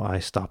ago, I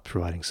stopped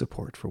providing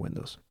support for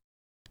Windows.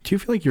 Do you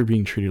feel like you're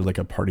being treated like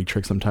a party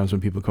trick sometimes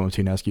when people come up to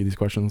you and ask you these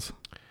questions?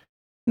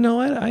 No,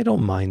 I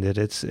don't mind it.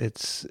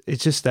 It's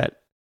just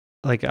that,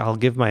 like, I'll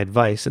give my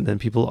advice, and then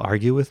people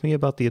argue with me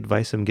about the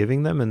advice I'm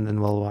giving them, and then,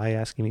 well, why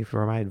asking me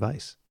for my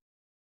advice?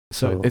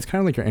 So it's kind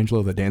of like you're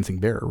Angelo the Dancing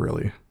Bear,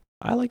 really.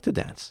 I like to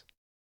dance.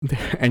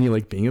 And you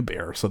like being a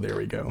bear, so there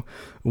we go.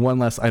 One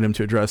last item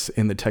to address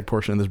in the tech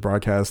portion of this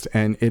broadcast,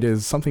 and it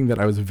is something that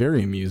I was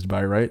very amused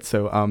by, right?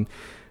 So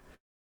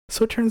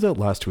it turns out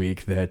last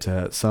week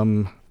that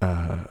some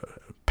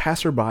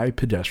passerby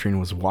pedestrian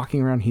was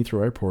walking around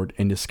Heathrow Airport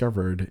and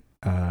discovered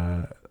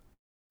a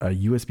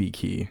USB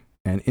key.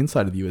 And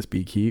inside of the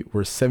USB key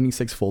were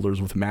 76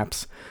 folders with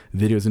maps,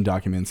 videos, and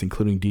documents,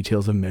 including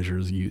details of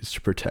measures used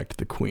to protect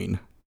the Queen.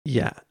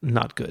 Yeah,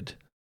 not good.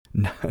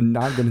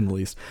 Not good in the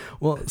least.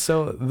 Well,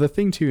 so the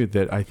thing too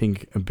that I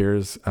think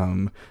bears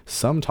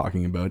some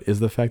talking about is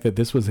the fact that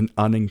this was an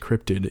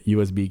unencrypted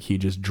USB key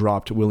just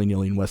dropped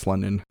willy-nilly in West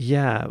London.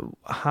 Yeah,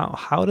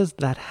 how does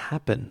that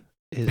happen?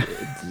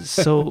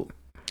 So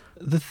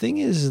the thing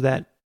is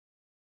that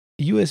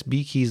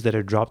USB keys that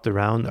are dropped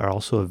around are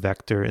also a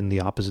vector in the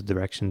opposite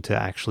direction to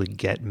actually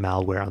get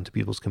malware onto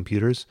people's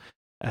computers.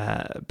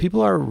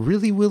 People are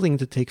really willing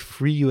to take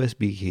free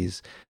USB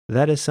keys.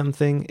 That is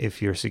something,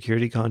 if you're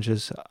security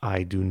conscious,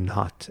 I do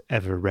not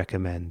ever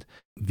recommend.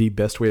 The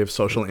best way of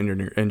social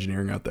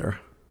engineering out there.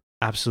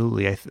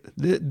 Absolutely.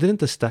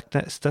 Didn't the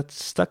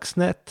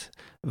Stuxnet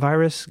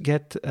virus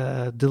get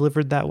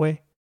delivered that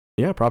way?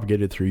 Yeah,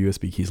 propagated through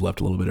USB keys left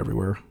a little bit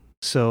everywhere.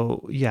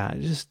 So yeah,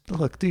 just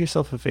look, do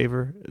yourself a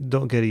favor.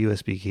 Don't get a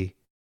USB key.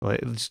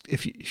 Like,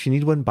 if you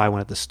need one, buy one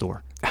at the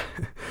store.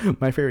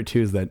 My favorite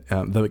too is that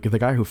the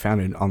guy who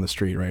found it on the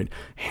street, right,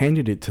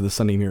 handed it to the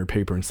Sunday Mirror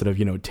paper instead of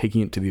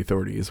taking it to the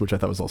authorities, which I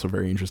thought was also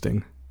very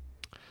interesting.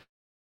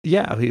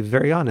 Yeah,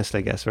 very honest,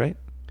 I guess, right?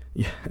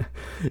 Yeah.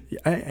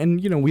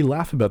 And, we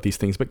laugh about these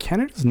things, but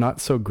Canada's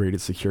not so great at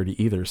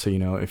security either. So,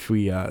 if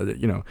we, I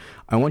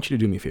want you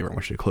to do me a favor. I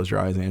want you to close your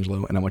eyes,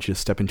 Angelo, and I want you to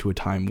step into a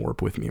time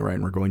warp with me, right?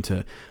 And we're going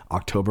to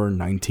October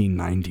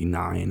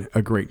 1999,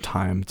 a great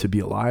time to be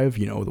alive.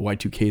 The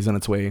Y2K is on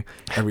its way.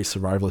 Every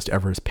survivalist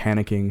ever is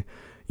panicking.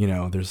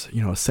 There's,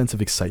 a sense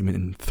of excitement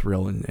and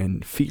thrill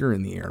and fear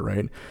in the air,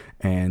 right?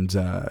 And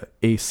a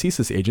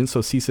CSIS agent,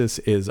 so CSIS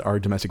is our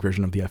domestic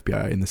version of the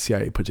FBI and the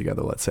CIA put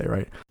together, let's say,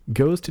 right?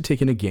 Goes to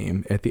take in a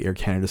game at the Air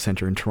Canada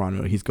Centre in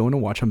Toronto. He's going to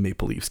watch a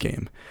Maple Leafs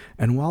game.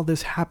 And while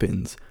this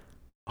happens,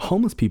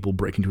 homeless people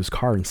break into his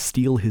car and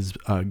steal his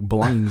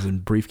belongings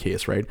and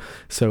briefcase, right?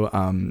 So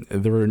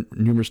there were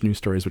numerous news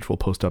stories, which we'll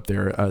post up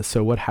there.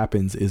 So what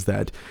happens is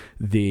that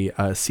the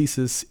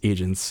CSIS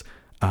agents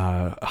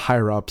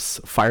higher ups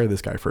fire this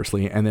guy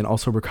firstly, and then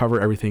also recover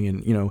everything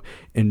and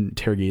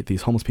interrogate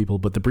these homeless people.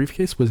 But the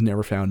briefcase was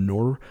never found,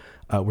 nor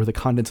were the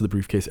contents of the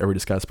briefcase ever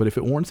discussed. But if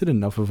it warranted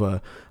enough of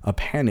a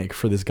panic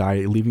for this guy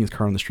leaving his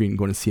car on the street and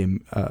going to see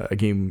a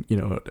game,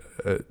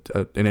 an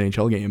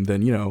NHL game,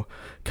 then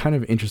kind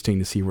of interesting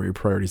to see where your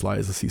priorities lie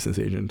as a CSIS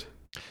agent.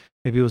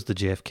 Maybe it was the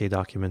JFK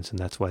documents, and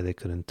that's why they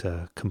couldn't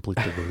complete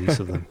the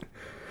release of them.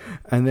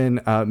 And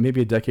then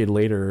maybe a decade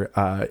later,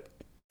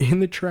 in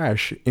the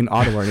trash in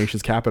Ottawa, our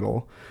nation's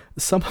capital,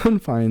 someone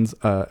finds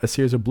a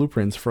series of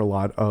blueprints for a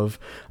lot of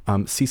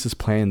CSIS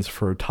plans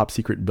for top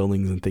secret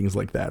buildings and things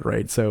like that,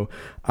 right? So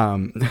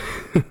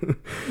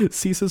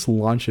CSIS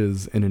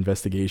launches an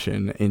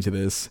investigation into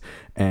this,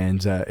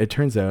 and it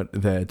turns out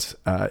that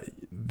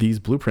these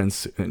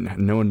blueprints,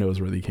 no one knows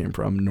where they came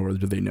from, nor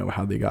do they know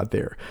how they got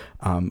there,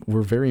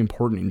 were very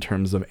important in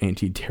terms of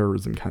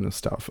anti-terrorism kind of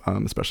stuff,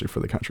 especially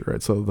for the country,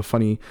 right? So the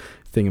funny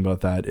thing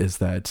about that is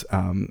that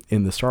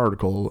in the Star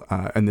article,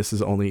 and this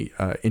is only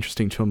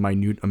interesting to a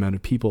minute amount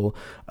of people,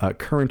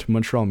 current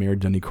Montreal Mayor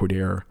Denis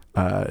Coderre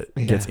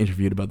gets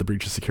interviewed about the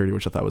breach of security,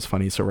 which I thought was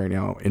funny. So right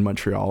now in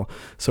Montreal,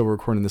 so we're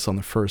recording this on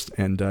the 1st,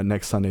 and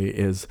next Sunday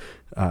is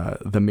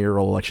the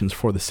mayoral elections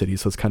for the city.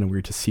 So it's kind of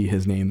weird to see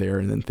his name there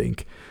and then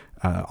think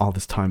all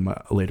this time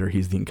later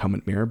he's the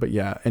incumbent mayor. But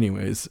yeah,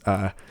 anyways.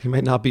 He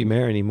might not be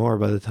mayor anymore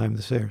by the time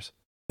this airs.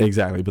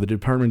 Exactly. But the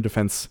Department of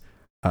Defense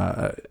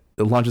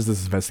launches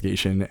this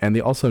investigation, and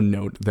they also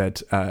note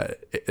that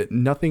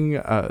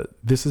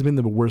this has been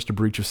the worst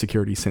breach of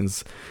security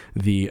since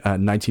the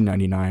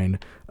 1999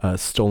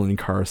 stolen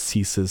car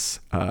CSIS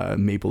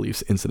Maple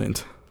Leafs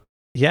incident.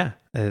 Yeah,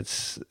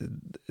 this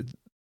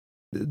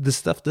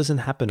stuff doesn't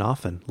happen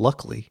often,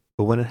 luckily,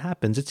 but when it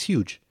happens, it's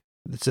huge.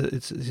 It's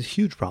a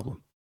huge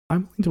problem.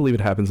 I'm willing to believe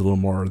it happens a little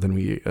more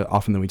than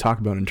often than we talk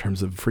about in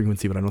terms of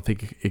frequency, but I don't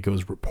think it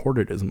goes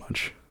reported as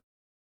much.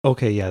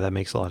 Okay, yeah, that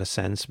makes a lot of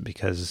sense,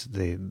 because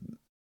these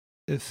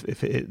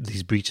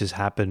breaches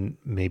happen,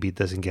 maybe it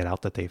doesn't get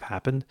out that they've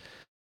happened,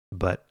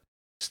 but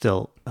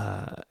still,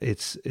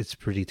 it's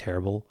pretty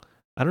terrible.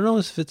 I don't know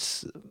if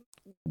it's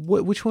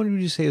which one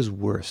would you say is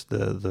worse,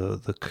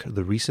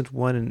 the recent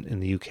one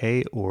in the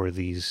UK or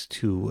these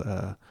two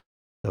that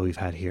we've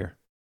had here?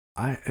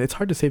 It's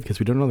hard to say because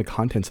we don't know the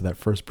contents of that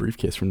first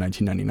briefcase from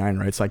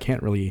 1999, right? So I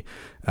can't really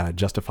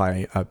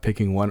justify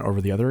picking one over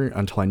the other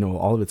until I know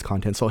all of its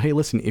contents. So, hey,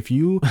 listen, if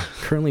you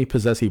currently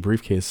possess a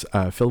briefcase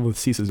filled with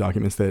CSIS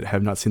documents that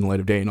have not seen the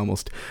light of day in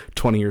almost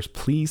 20 years,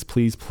 please,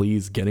 please,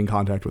 please get in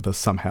contact with us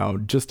somehow.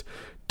 Just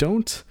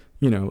don't,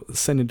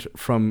 send it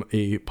from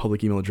a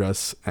public email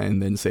address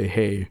and then say,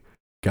 hey,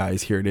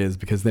 guys, here it is,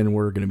 because then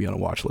we're going to be on a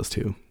watch list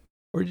too.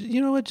 Or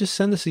you know what? Just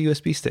send us a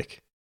USB stick.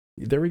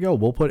 There we go.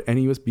 We'll put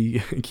any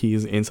USB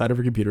keys inside of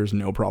our computers,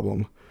 no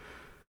problem.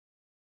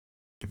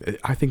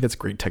 I think that's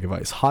great tech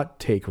advice. Hot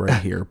take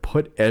right here.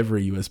 Put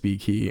every USB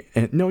key.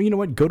 And no, you know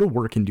what? Go to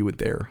work and do it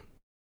there.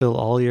 Fill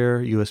all your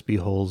USB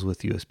holes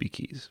with USB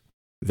keys.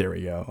 There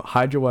we go.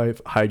 Hide your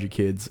wife, hide your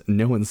kids.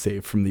 No one's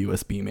safe from the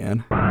USB,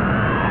 man.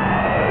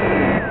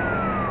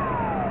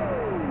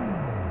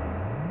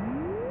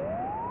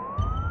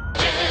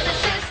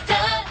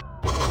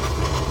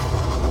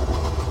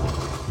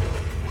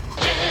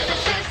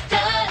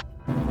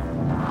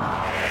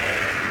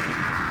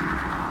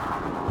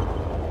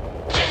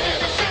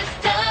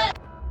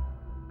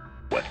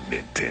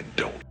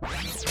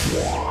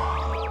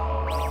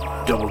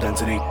 Double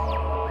Density.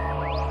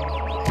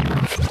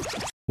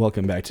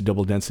 Welcome back to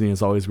Double Density.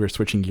 As always, we're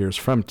switching gears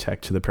from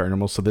tech to the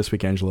paranormal. So this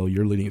week, Angelo,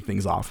 you're leading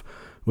things off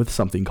with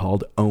something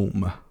called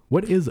Ohm.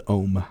 What is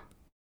Ohm?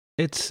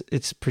 It's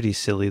pretty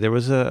silly. There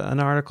was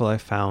an article I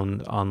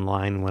found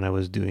online when I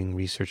was doing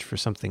research for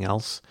something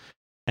else,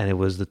 and it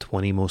was the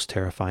 20 most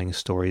terrifying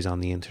stories on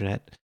the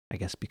internet, I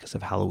guess because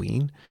of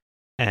Halloween.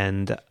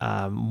 And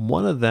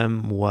one of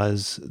them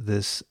was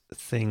this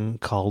thing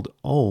called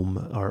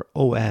Ohm, or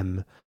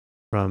OM,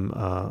 from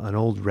an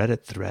old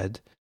Reddit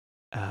thread.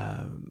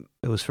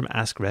 It was from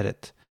Ask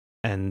Reddit,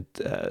 and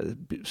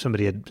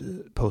somebody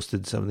had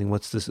posted something.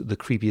 What's the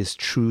creepiest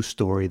true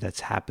story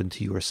that's happened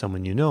to you or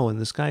someone you know? And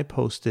this guy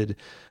posted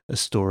a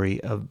story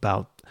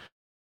about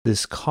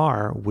this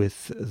car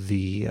with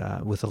a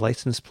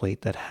license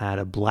plate that had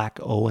a black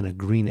O and a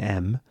green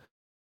M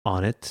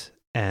on it,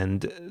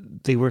 and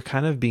they were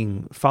kind of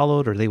being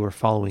followed, or they were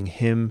following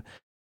him,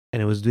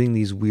 and it was doing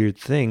these weird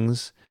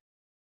things.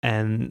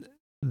 And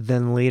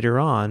then later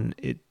on,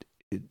 it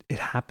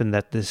happened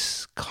that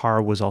this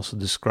car was also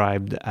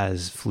described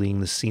as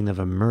fleeing the scene of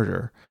a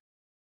murder.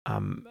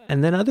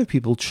 And then other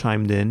people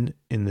chimed in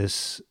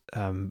this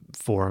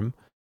forum,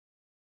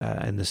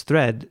 in this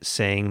thread,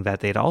 saying that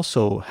they'd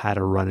also had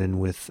a run-in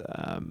with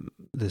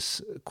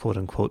this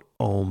quote-unquote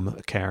Ohm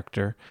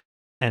character,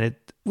 and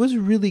it was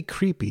really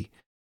creepy.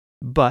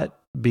 But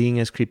being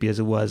as creepy as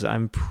it was,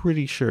 I'm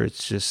pretty sure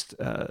it's just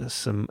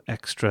some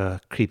extra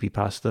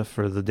creepypasta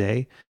for the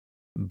day.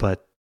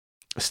 But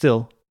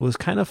still, it was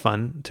kind of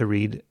fun to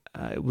read.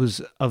 It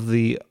was, of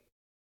the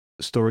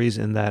stories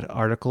in that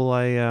article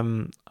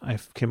I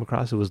came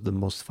across, it was the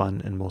most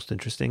fun and most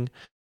interesting.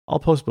 I'll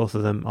post both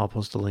of them. I'll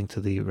post a link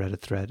to the Reddit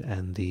thread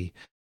and the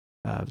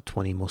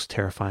 20 most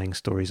terrifying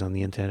stories on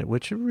the internet,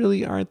 which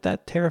really aren't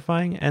that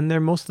terrifying, and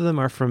most of them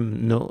are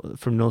from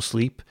No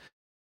Sleep,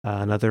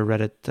 another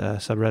Reddit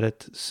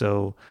subreddit.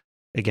 So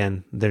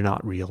again, they're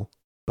not real,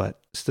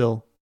 but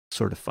still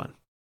sort of fun.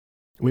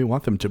 We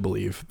want them to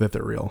believe that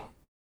they're real.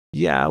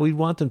 Yeah, we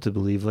want them to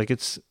believe. Like,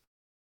 it's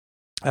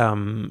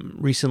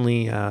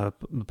recently the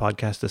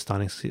podcast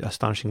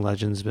Astonishing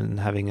Legends been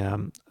having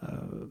it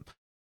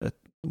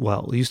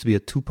used to be a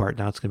 2-part,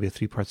 now it's going to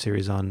be a 3-part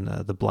series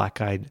on the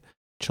black-eyed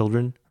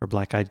children, or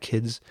black-eyed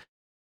kids.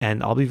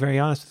 And I'll be very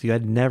honest with you,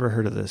 I'd never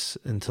heard of this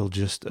until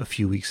just a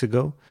few weeks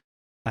ago.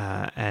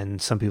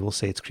 And some people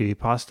say it's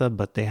creepypasta,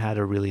 but they had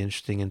a really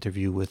interesting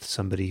interview with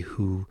somebody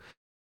who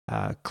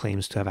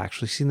claims to have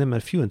actually seen them,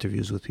 a few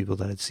interviews with people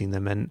that had seen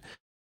them, and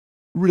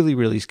really,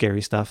 really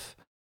scary stuff.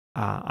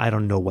 I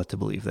don't know what to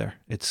believe there.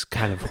 It's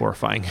kind of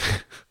horrifying.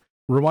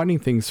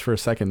 Rewinding things for a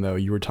second, though,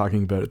 you were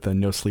talking about the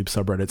No Sleep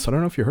subreddit. So I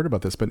don't know if you heard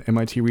about this, but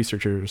MIT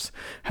researchers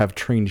have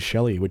trained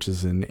Shelley, which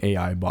is an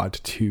AI bot,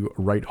 to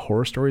write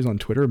horror stories on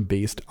Twitter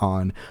based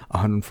on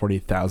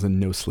 140,000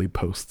 No Sleep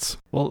posts.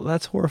 Well,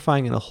 that's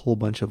horrifying in a whole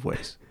bunch of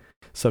ways.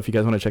 So if you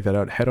guys want to check that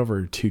out, head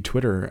over to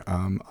Twitter.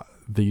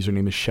 The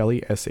username is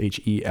Shelley,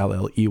 SHELLEY_AI.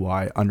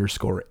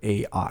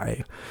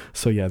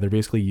 So yeah, they're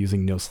basically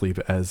using No Sleep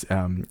as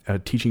a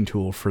teaching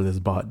tool for this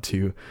bot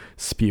to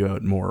spew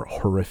out more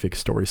horrific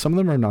stories. Some of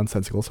them are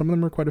nonsensical. Some of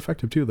them are quite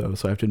effective too, though.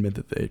 So I have to admit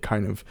that it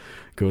kind of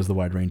goes the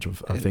wide range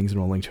of things,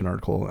 and we'll link to an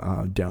article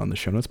down in the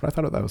show notes. But I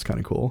thought that was kind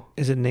of cool.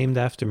 Is it named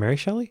after Mary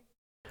Shelley?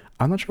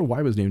 I'm not sure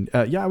why it was named.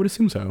 Yeah, I would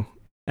assume so.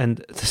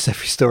 And does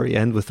every story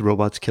end with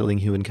robots killing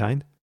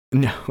humankind?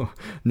 No,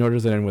 nor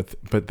does it end with,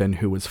 but then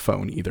who was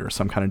phone either.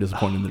 So I'm kind of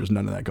disappointed there's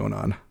none of that going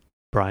on.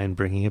 Brian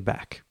bringing it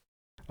back.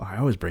 I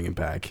always bring it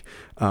back.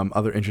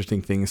 Other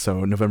interesting things.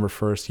 So November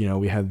 1st,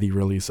 we had the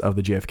release of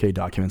the JFK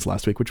documents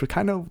last week, which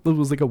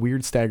was like a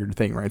weird staggered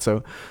thing, right?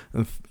 So,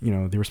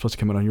 they were supposed to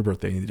come out on your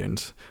birthday, and they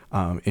didn't.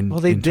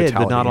 They did,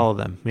 but not all of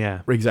them.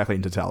 Yeah, exactly,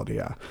 in totality.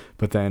 Yeah,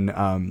 but then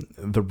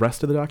the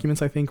rest of the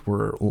documents, I think,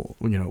 were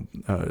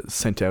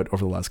sent out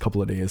over the last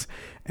couple of days,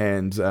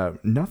 and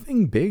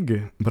nothing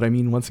big. But I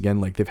mean, once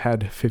again, like, they've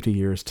had 50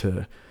 years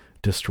to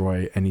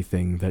destroy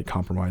anything that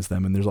compromised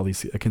them, and there's all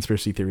these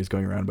conspiracy theories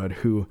going around about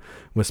who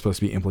was supposed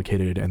to be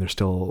implicated, and they're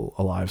still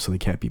alive, so they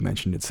can't be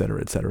mentioned,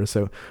 etc., etc.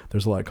 So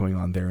there's a lot going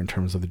on there in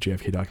terms of the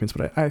JFK documents,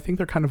 but I think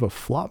they're kind of a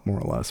flop, more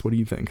or less. What do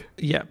you think?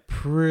 Yeah,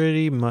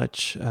 pretty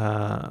much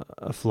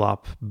a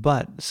flop,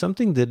 but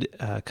something did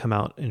come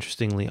out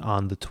interestingly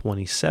on the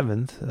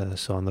 27th,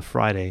 so on the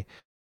Friday,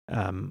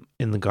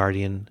 in The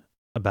Guardian,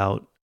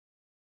 about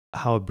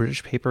how a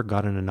British paper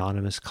got an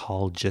anonymous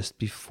call just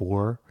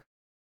before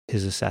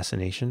his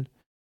assassination.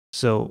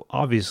 So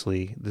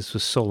obviously this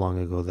was so long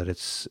ago that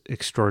it's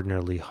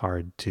extraordinarily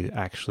hard to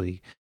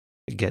actually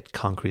get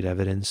concrete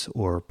evidence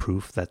or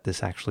proof that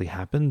this actually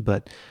happened.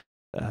 But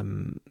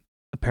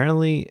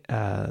apparently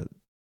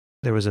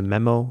there was a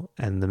memo,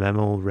 and the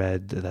memo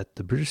read that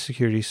the British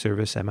Security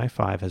Service,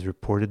 MI5, has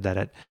reported that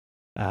at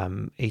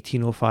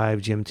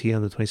 18:05 GMT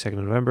on the 22nd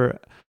of November,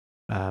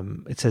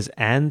 it says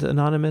 "and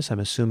anonymous."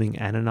 I'm assuming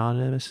 "and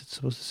anonymous." It's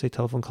supposed to say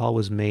telephone call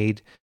was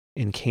made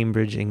in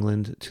Cambridge,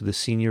 England, to the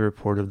senior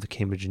reporter of the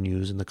Cambridge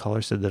News, and the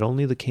caller said that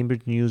only the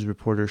Cambridge News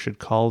reporter should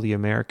call the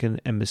American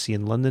embassy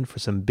in London for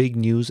some big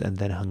news, and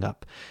then hung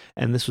up.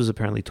 And this was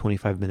apparently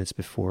 25 minutes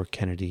before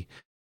Kennedy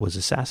was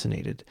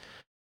assassinated.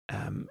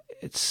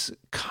 It's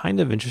kind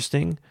of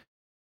interesting,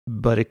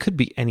 but it could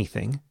be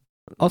anything.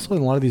 Also,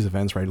 in a lot of these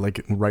events, right,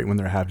 like right when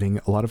they're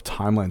happening, a lot of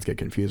timelines get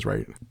confused,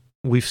 right?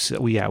 We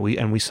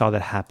saw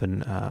that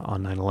happen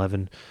on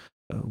 9/11.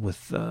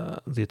 With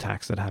the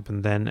attacks that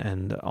happened then,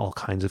 and all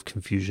kinds of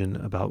confusion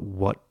about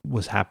what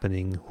was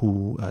happening,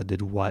 who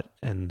did what,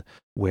 and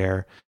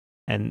where.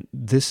 And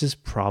this is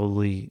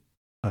probably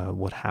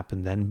what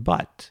happened then.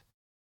 But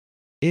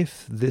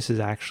if this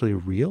is actually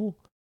real,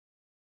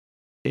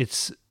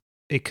 it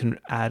can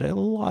add a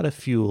lot of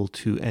fuel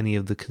to any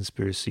of the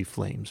conspiracy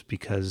flames,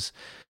 because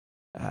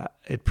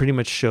it pretty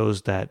much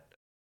shows that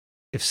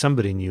if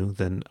somebody knew,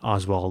 then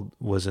Oswald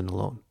wasn't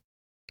alone.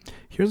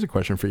 Here's a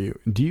question for you.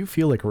 Do you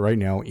feel like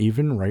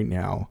even right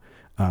now,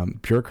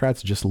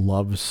 bureaucrats just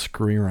love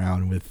screwing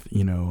around with,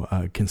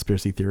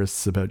 conspiracy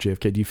theorists about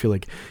JFK. Do you feel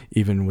like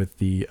even with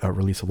the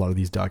release of a lot of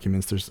these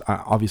documents, there's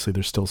obviously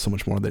there's still so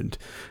much more that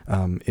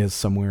is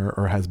somewhere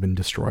or has been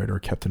destroyed or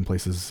kept in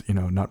places,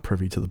 not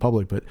privy to the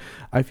public, but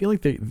I feel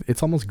like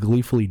it's almost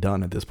gleefully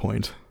done at this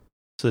point.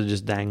 So they're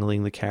just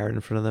dangling the carrot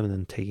in front of them and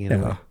then taking it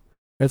away.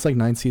 It's like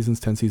 9 seasons,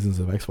 10 seasons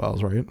of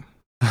X-Files, right?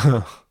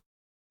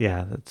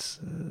 Yeah, that's.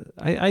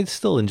 I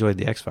still enjoyed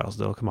the X-Files,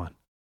 though. Come on.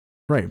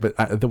 Right,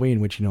 but the way in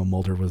which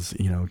Mulder was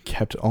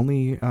kept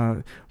only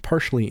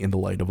partially in the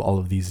light of all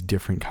of these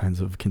different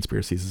kinds of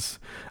conspiracies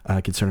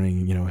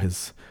concerning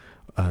his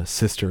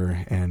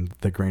sister and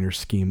the grander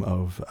scheme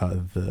of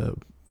the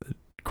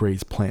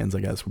Gray's plans, I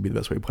guess would be the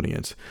best way of putting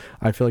it.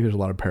 I feel like there's a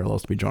lot of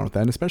parallels to be drawn with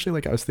that, and especially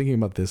like I was thinking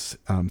about this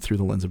through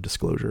the lens of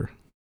disclosure.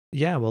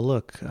 Yeah, well,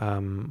 look,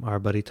 our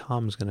buddy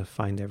Tom's going to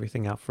find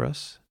everything out for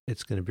us.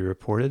 It's going to be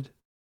reported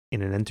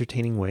in an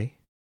entertaining way,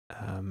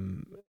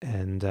 and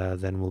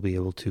then we'll be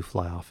able to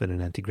fly off in an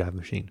anti-grav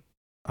machine.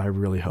 I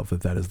really hope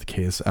that is the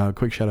case.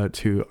 Quick shout out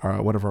to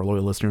one of our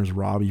loyal listeners,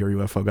 Rob, your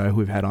UFO guy, who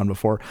we've had on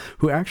before,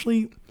 who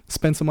actually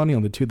spent some money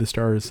on the To the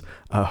Stars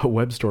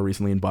web store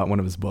recently and bought one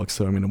of his books.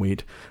 So I'm going to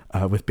wait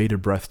with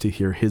bated breath to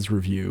hear his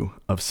review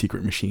of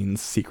Secret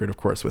Machines. Secret, of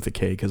course, with a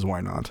K, because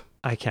why not?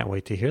 I can't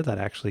wait to hear that,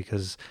 actually,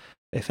 because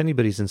if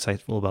anybody's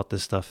insightful about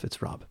this stuff,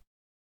 it's Rob.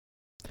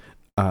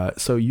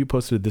 So you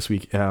posted this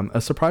week a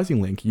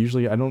surprising link.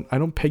 Usually I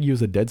don't peg you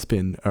as a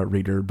Deadspin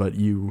reader, but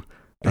you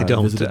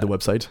visited the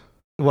website.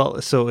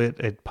 Well, so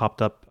it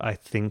popped up, I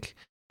think.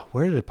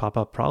 Where did it pop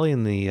up? Probably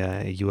in the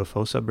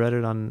UFO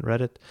subreddit on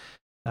Reddit.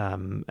 I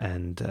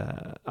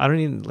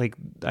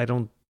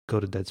don't go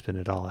to Deadspin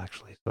at all,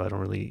 actually. So I don't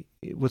really.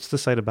 What's the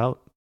site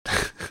about?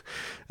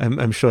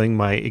 I'm showing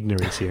my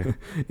ignorance here.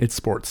 It's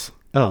sports.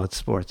 Oh, it's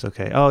sports.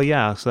 Okay. Oh,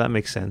 yeah. So that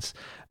makes sense.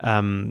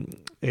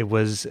 It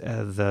was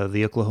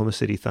the Oklahoma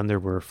City Thunder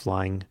were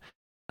flying.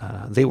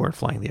 They weren't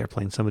flying the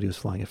airplane. Somebody was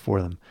flying it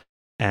for them.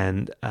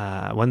 And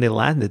when they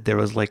landed, there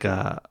was like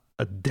a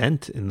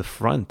dent in the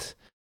front.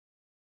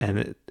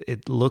 And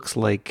it looks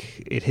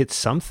like it hit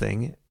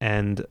something.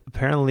 And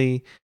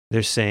apparently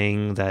they're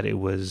saying that it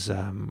was...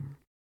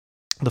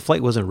 the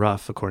flight wasn't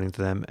rough, according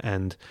to them.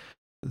 And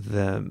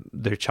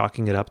they're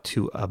chalking it up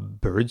to a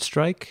bird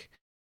strike,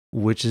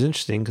 which is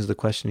interesting because the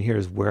question here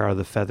is, where are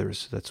the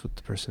feathers? That's what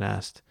the person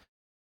asked.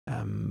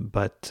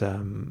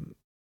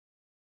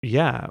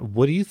 Yeah,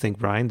 what do you think,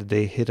 Brian? Did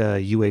they hit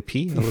a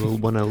UAP, a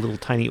little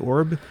tiny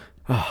orb?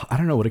 I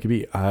don't know what it could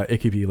be.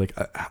 It could be like,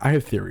 I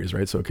have theories,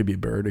 right? So it could be a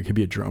bird, it could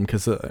be a drone,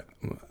 because a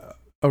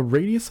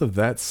radius of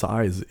that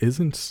size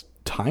isn't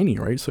tiny,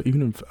 right? So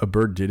even if a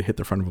bird did hit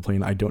the front of a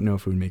plane, I don't know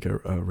if it would make a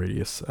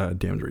radius,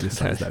 damage radius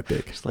size that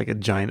big. It's like a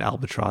giant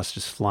albatross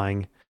just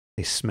flying.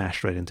 They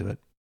smashed right into it.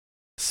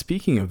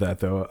 Speaking of that,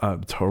 though,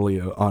 totally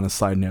on a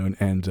side note,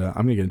 and I'm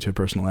going to get into a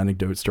personal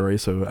anecdote story.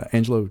 So,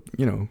 Angelo,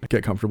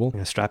 get comfortable.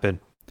 Yeah, strap in.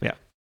 Yeah.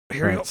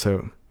 Here we go.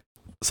 So,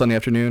 Sunday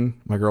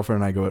afternoon, my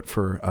girlfriend and I go out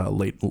for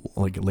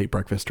late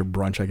breakfast or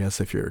brunch, I guess,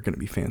 if you're going to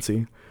be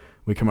fancy.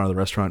 We come out of the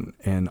restaurant,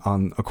 and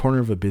on a corner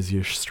of a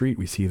busyish street,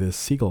 we see this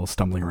seagull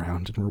stumbling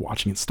around, and we're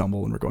watching it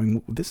stumble, and we're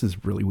going, this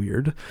is really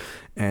weird.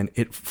 And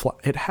it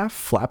half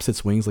flaps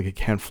its wings like it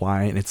can't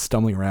fly, and it's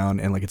stumbling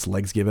around, and like its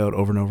legs give out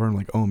over and over. I'm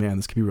like, oh man,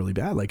 this could be really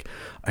bad. Like,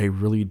 I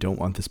really don't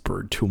want this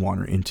bird to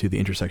wander into the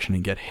intersection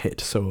and get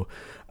hit. So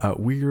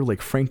we're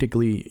like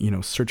frantically,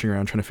 searching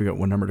around trying to figure out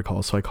what number to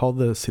call. So I called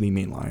the city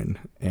main line,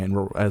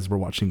 and as we're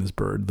watching this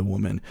bird, the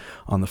woman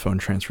on the phone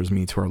transfers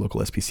me to our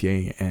local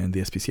SPCA, and the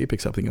SPCA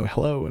picks up and go,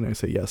 hello. And I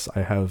say, yes,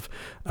 I have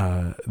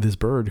this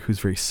bird who's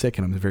very sick,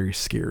 and I'm very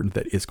scared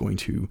that it's going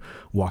to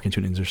walk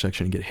into an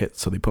intersection and get hit.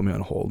 So they put me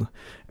on hold.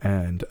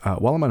 And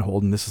while I'm on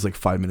hold, and this is like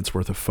 5 minutes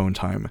worth of phone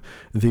time,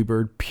 the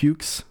bird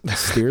pukes,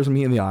 stares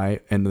me in the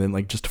eye, and then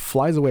like just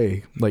flies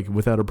away like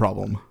without a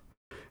problem.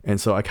 And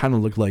so I kind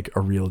of looked like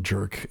a real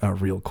jerk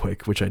real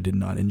quick, which I did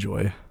not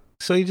enjoy.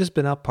 So he just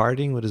been out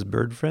partying with his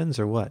bird friends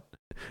or what?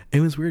 It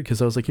was weird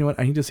because I was like, you know what?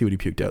 I need to see what he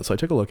puked out. So I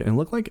took a look, and it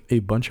looked like a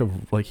bunch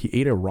of, like, he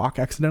ate a rock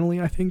accidentally,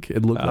 I think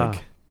it looked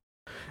like.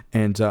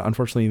 And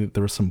unfortunately,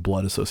 there was some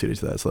blood associated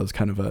to that. So that was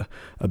kind of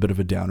a bit of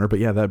a downer. But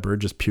yeah, that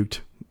bird just puked,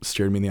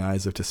 stared me in the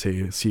eyes as if to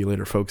say, see you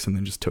later, folks, and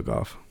then just took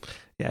off.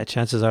 Yeah,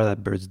 chances are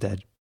that bird's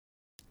dead.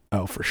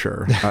 Oh, for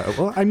sure.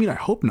 Well, I mean, I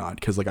hope not,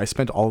 because like I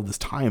spent all of this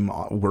time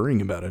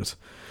worrying about it.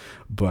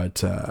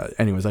 But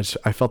anyways,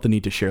 I felt the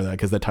need to share that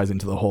because that ties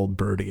into the whole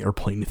bird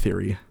airplane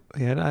theory.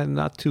 Yeah, I'm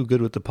not too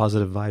good with the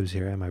positive vibes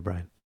here, am I,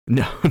 Brian?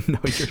 No,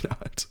 you're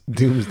not.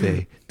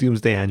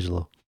 Doomsday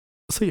Angelo.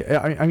 So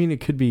yeah, I mean,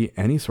 it could be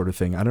any sort of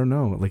thing. I don't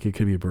know. Like, it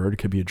could be a bird, it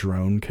could be a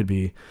drone, could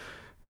be,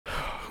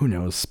 who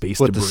knows, space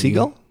debris. The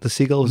seagull? The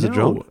seagull was a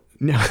drone?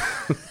 No.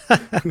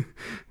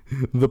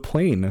 The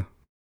plane.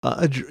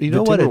 You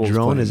know what? A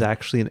drone is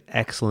actually an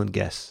excellent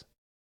guess.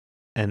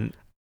 And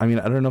I mean,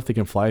 I don't know if they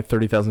can fly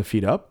 30,000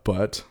 feet up,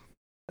 but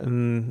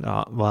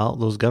well,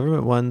 those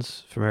government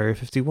ones from Area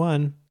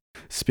 51,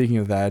 Speaking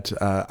of that,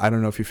 I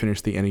don't know if you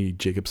finished the Annie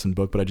Jacobsen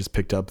book, but I just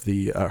picked up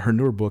the her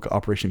newer book,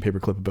 Operation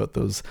Paperclip, about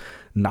those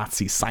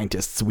Nazi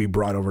scientists we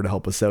brought over to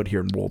help us out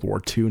here in World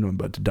War II, and I'm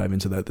about to dive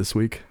into that this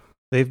week.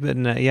 They've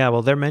been,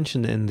 well, they're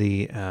mentioned in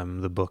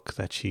the book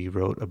that she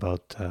wrote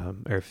about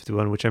Area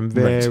 51, which I'm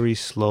very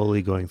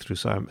slowly going through.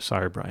 So I'm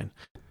sorry, Brian,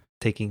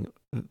 taking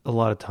a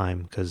lot of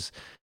time, because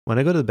when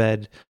I go to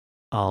bed,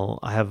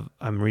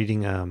 I'm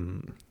reading a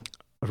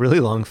really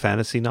long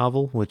fantasy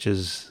novel, which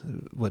is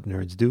what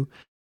nerds do.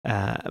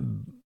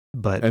 And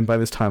by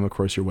this time, of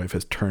course, your wife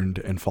has turned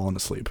and fallen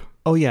asleep.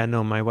 Oh yeah,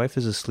 no, my wife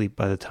is asleep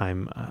by the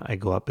time I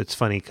go up. It's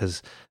funny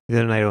because the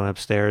other night I went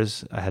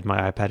upstairs, I had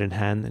my iPad in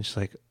hand, and she's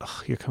like,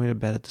 "Oh, you're coming to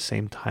bed at the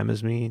same time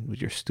as me with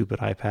your stupid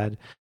iPad."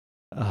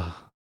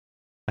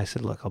 I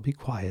said, "Look, I'll be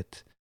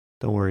quiet.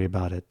 Don't worry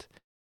about it."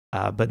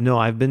 But no,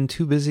 I've been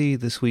too busy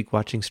this week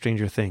watching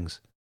Stranger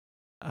Things.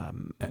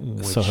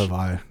 So have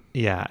I.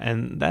 Yeah,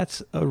 and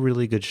that's a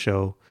really good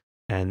show.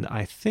 And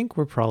I think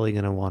we're probably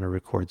going to want to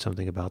record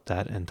something about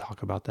that and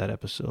talk about that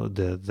episode,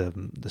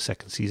 the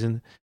second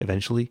season,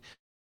 eventually,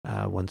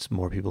 once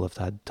more people have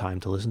had time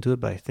to listen to it.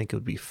 But I think it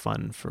would be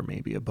fun for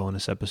maybe a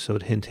bonus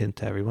episode. Hint, hint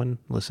to everyone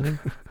listening.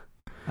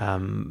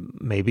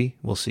 Maybe.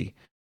 We'll see.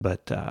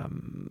 But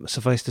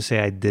suffice to say,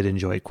 I did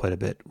enjoy it quite a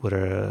bit.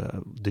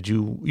 Did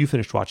you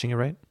finished watching it,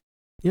 right?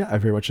 Yeah, I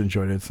very much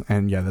enjoyed it.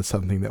 And yeah, that's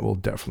something that we'll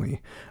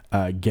definitely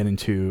get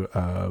into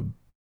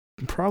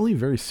probably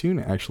very soon,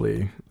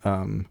 actually.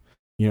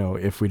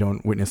 If we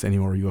don't witness any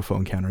more UFO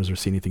encounters or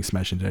see anything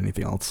smash into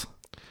anything else.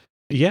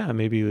 Yeah,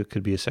 maybe it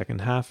could be a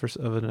second half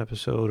of an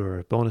episode or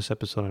a bonus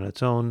episode on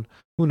its own.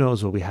 Who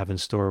knows what we have in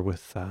store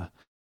with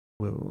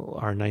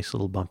our nice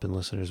little bump in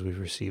listeners we've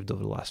received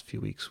over the last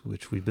few weeks,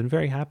 which we've been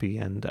very happy.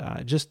 And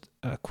just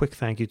a quick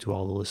thank you to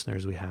all the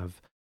listeners we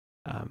have.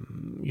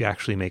 You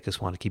actually make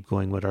us want to keep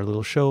going with our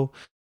little show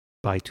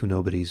by two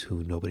nobodies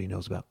who nobody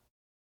knows about.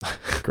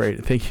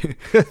 Great. Thank you.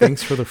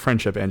 Thanks for the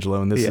friendship,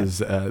 Angelo. And this is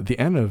the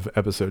end of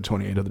episode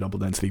 28 of the Double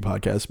Density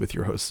Podcast with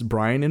your hosts,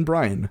 Brian and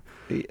Brian.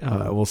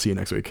 We'll see you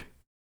next week.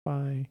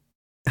 Bye.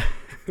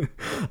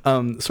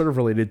 Sort of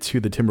related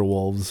to the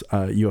Timberwolves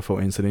UFO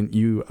incident,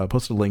 you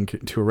posted a link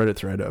to a Reddit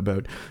thread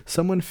about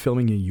someone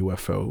filming a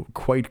UFO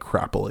quite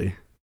crappily.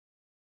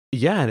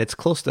 Yeah, and it's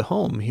close to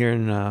home here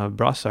in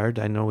Brossard.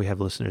 I know we have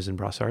listeners in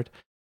Brossard.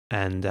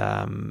 And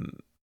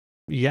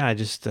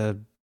just a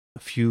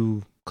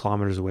few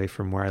kilometers away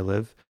from where I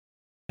live,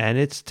 and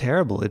it's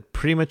terrible. It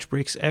pretty much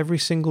breaks every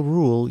single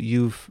rule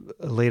you've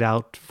laid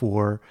out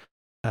for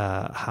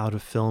how to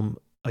film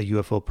a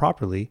UFO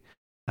properly.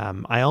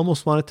 I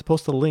almost wanted to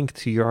post a link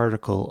to your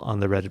article on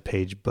the Reddit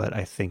page, but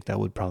I think that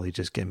would probably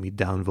just get me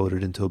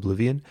downvoted into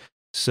oblivion.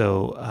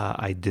 So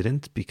I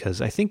didn't, because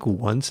I think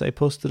once I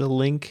posted a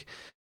link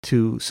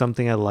to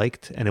something I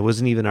liked, and it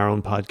wasn't even our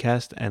own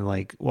podcast, and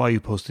like, why are you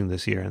posting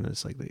this here? And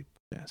it's like,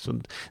 so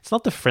it's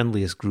not the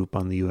friendliest group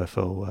on the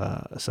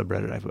UFO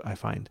subreddit, I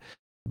find.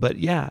 But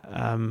yeah,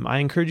 I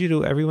encourage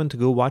everyone to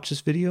go watch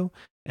this video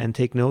and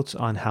take notes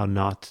on how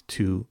not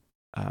to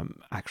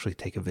actually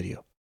take a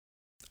video.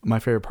 My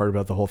favorite part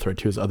about the whole thread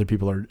too is other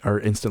people are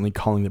instantly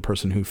calling the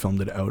person who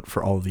filmed it out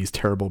for all of these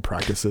terrible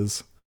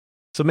practices.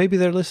 So maybe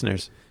they're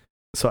listeners.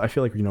 So I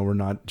feel like, we're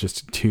not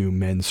just two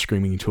men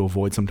screaming to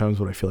avoid sometimes,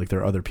 but I feel like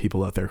there are other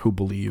people out there who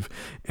believe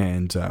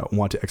and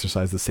want to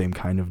exercise the same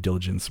kind of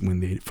diligence when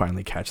they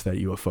finally catch that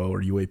UFO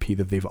or UAP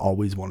that they've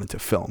always wanted to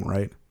film,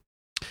 right?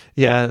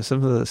 Yeah,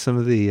 some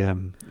of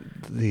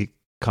the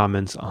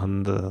comments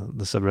on the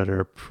subreddit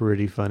are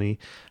pretty funny.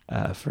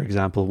 For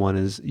example, one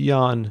is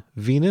Yawn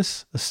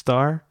Venus, a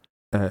star.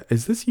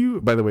 Is this you,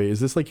 by the way,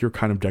 is this like your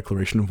kind of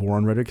declaration of war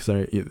on Reddit? Because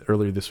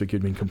earlier this week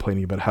you'd been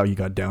complaining about how you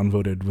got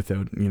downvoted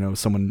without,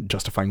 someone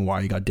justifying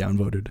why you got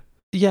downvoted.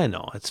 Yeah,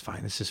 no, it's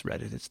fine. It's just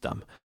Reddit. It's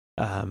dumb.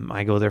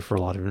 I go there for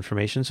a lot of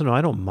information. So no,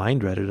 I don't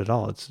mind Reddit at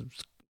all. It's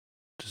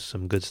just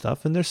some good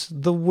stuff. And there's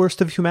the worst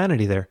of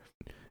humanity there.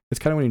 It's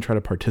kind of when you try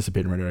to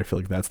participate in Reddit, I feel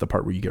like that's the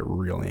part where you get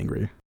real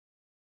angry.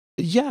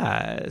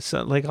 Yeah,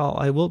 so like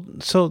I will.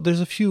 So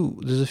there's a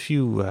few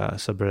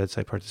subreddits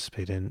I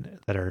participate in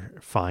that are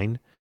fine,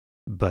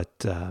 but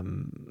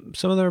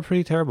some of them are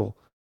pretty terrible.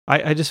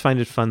 I just find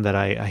it fun that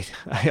I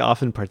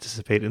often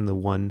participate in the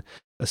one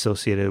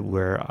associated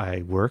where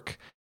I work,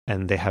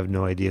 and they have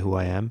no idea who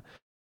I am.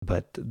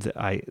 But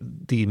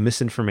the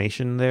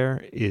misinformation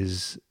there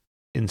is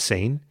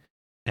insane,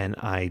 and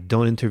I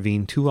don't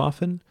intervene too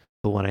often.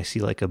 But when I see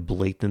like a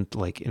blatant,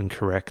 like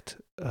incorrect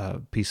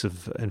piece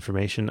of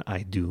information, I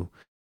do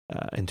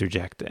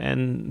interject.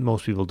 And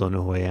most people don't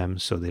know who I am,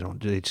 so they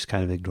just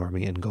kind of ignore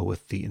me and go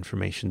with the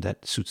information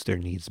that suits their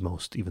needs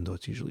most, even though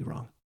it's usually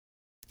wrong.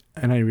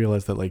 And I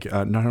realized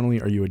that not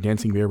only are you a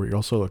dancing bear, but you're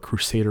also a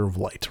crusader of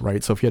light,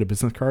 right? So if you had a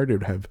business card, it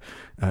would have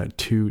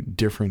two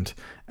different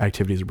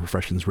activities or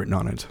professions written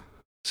on it.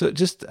 So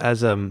just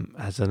as an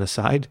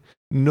aside,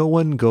 no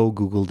one go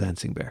Google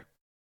dancing bear.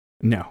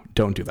 No,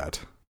 don't do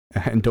that.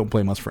 And don't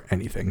blame us for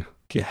anything.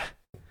 Yeah.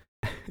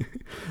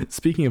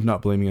 Speaking of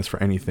not blaming us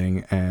for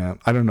anything,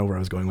 I don't know where I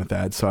was going with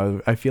that,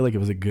 so I feel like it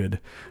was a good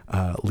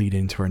lead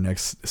into our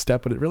next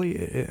step, but it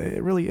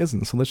really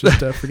isn't. So let's just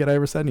forget I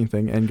ever said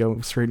anything and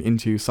go straight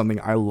into something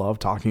I love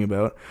talking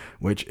about,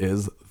 which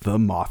is the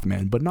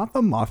Mothman, but not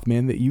the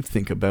Mothman that you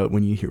think about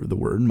when you hear the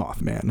word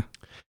Mothman.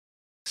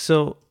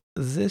 So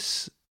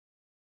this,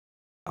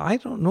 I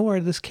don't know where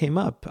this came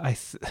up. I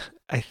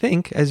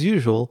think, as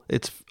usual,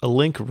 it's a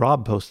link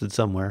Rob posted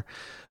somewhere.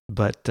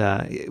 But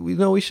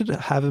we should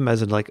have him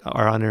as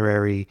our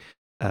honorary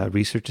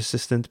research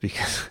assistant,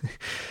 because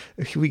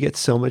we get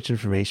so much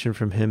information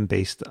from him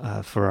based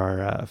for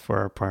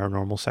our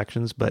paranormal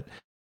sections. But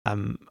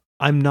I'm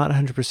not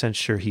 100%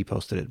 sure he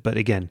posted it. But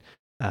again,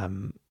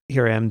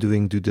 here I am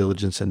doing due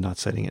diligence and not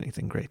citing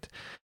anything great.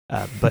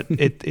 But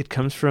it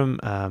comes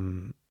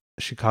from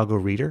Chicago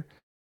Reader,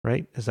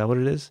 right? Is that what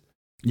it is?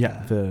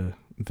 Yeah,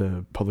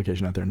 the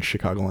publication out there in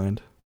Chicagoland.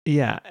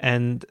 Yeah,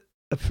 and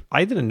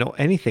I didn't know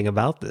anything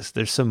about this.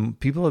 There's some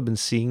people have been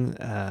seeing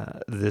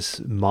this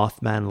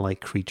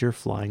Mothman-like creature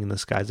flying in the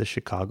skies of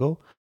Chicago.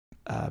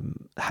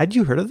 Had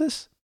you heard of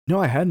this?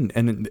 No, I hadn't.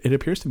 And it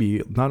appears to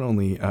be not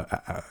only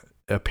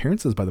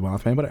appearances by the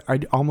Mothman, but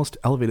I'd almost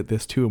elevated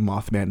this to a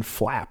Mothman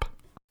flap.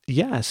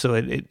 Yeah, so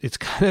it's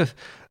kind of...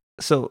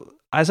 So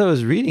as I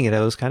was reading it, I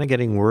was kind of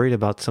getting worried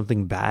about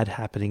something bad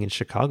happening in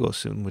Chicago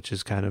soon, which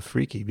is kind of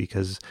freaky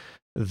because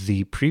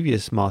the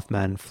previous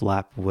Mothman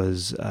flap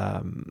was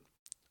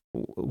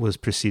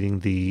preceding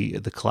the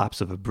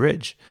collapse of a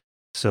bridge.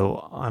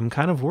 So I'm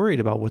kind of worried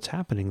about what's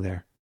happening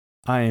there.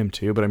 I am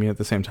too, but I mean, at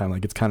the same time,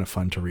 it's kind of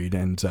fun to read.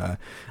 And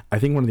I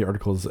think one of the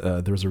articles,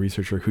 there was a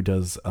researcher who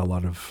does a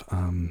lot of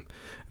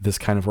this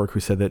kind of work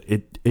who said that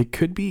it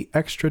could be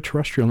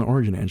extraterrestrial in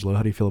origin. Angelo,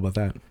 how do you feel about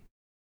that?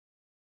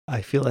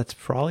 I feel that's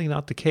probably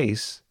not the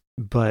case,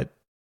 but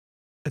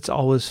it's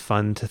always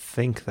fun to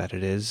think that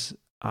it is.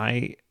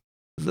 The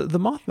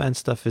Mothman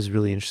stuff is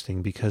really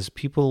interesting because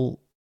people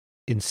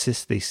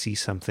insist they see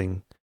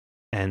something,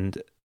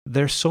 and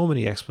there's so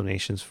many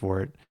explanations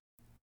for it.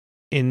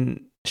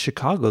 In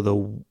Chicago,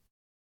 though,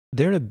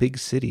 they're in a big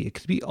city. It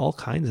could be all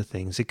kinds of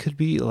things. It could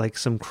be like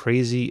some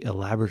crazy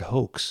elaborate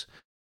hoax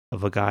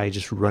of a guy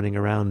just running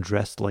around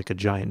dressed like a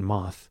giant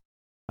moth.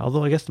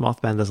 Although I guess the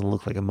Mothman doesn't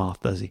look like a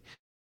moth, does he?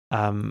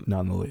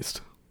 Not in the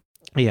least.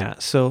 Yeah,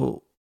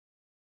 so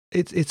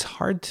it's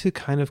hard to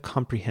kind of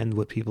comprehend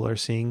what people are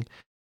seeing,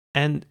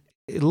 and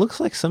it looks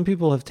like some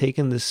people have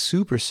taken this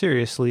super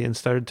seriously and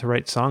started to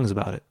write songs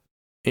about it.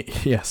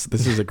 Yes,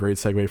 this is a great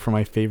segue for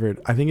my favorite.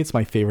 I think it's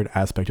my favorite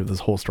aspect of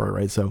this whole story,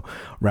 right? So,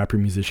 rapper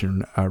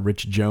musician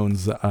Rich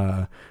Jones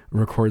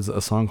records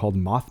a song called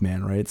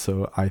Mothman, right?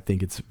 So, I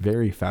think it's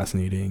very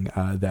fascinating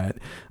that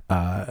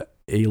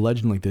a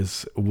legend like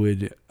this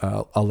would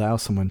allow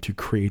someone to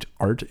create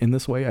art in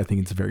this way. I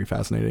think it's very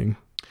fascinating.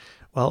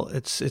 Well,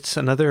 it's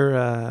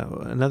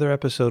another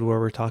episode where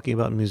we're talking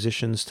about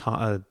musicians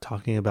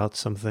talking about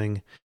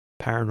something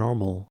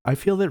paranormal. I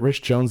feel that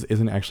Rich Jones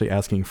isn't actually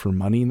asking for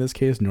money in this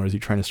case, nor is he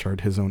trying to start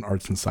his own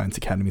arts and science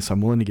academy, so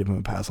I'm willing to give him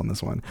a pass on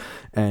this one.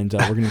 And we're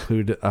going to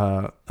include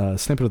a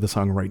snippet of the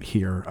song right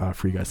here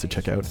for you guys to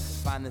check out.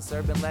 Find this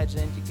urban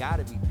legend, you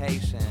gotta be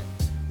patient.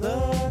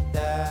 Look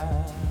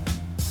there,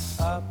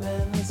 up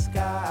in the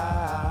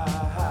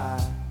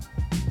sky.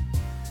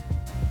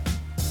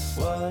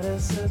 What a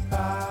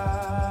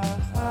surprise.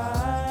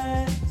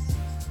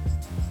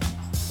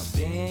 A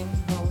being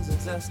whose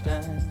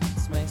existence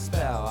may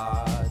spell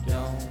our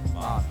doom.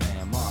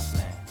 Mothman,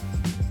 Mothman,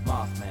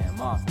 Mothman,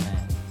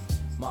 Mothman,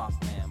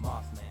 Mothman,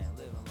 Mothman,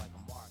 living like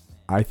a Mothman.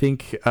 I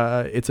think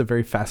it's a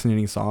very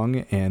fascinating song,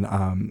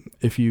 and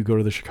if you go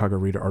to the Chicago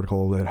Reader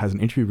article that has an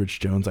interview with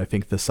Rich Jones, I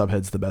think the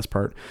subhead's the best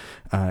part,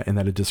 in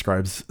that it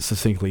describes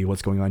succinctly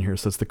what's going on here.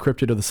 So it's the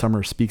cryptid of the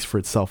summer speaks for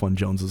itself on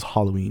Jones's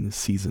Halloween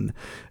season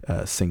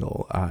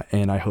single,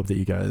 and I hope that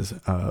you guys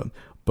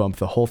bump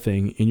the whole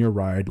thing in your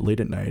ride late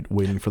at night,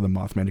 waiting for the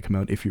Mothman to come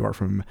out if you are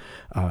from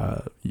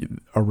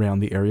around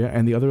the area.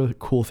 And the other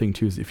cool thing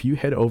too is if you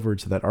head over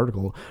to that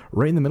article,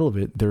 right in the middle of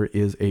it, there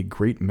is a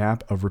great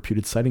map of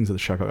reputed sightings of the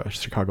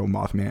Chicago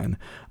Mothman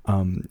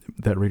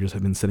that readers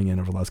have been sitting in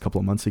over the last couple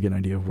of months to get an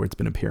idea of where it's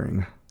been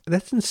appearing.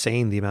 That's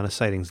insane, the amount of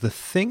sightings. The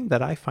thing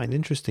that I find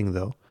interesting,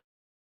 though,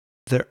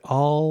 they're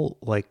all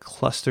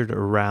clustered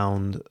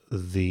around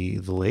the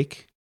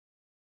lake.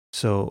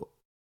 So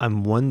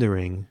I'm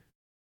wondering,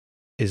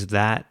 is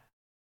that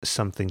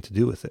something to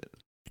do with it?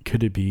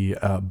 Could it be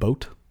a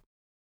boat?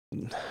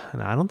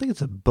 I don't think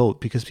it's a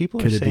boat, because people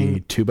Could are saying... Could it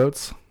be two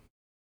boats?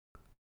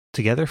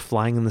 Together,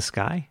 flying in the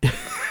sky?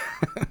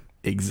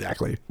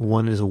 Exactly.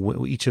 One is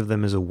each of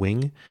them is a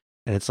wing,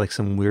 and it's like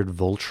some weird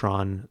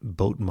Voltron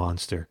boat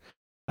monster.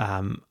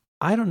 I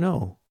don't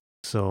know.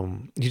 So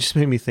you just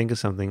made me think of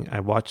something. I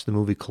watched the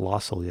movie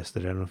Colossal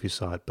yesterday. I don't know if you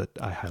saw it, but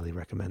I highly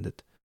recommend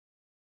it.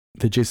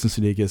 The Jason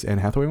Sudeikis Anne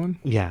Hathaway one?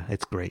 Yeah,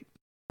 it's great.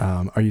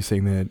 Are you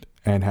saying that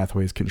Anne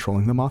Hathaway is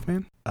controlling the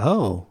Mothman?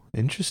 Oh,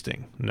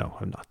 interesting. No,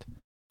 I'm not.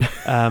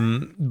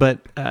 But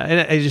and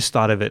I just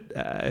thought of it.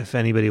 If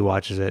anybody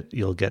watches it,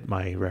 you'll get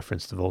my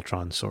reference to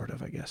Voltron, sort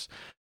of, I guess.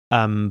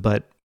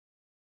 But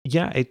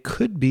Yeah, it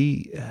could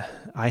be.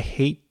 I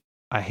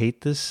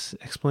hate this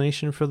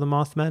explanation for the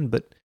Mothman,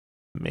 but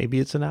maybe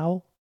it's an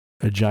owl.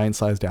 A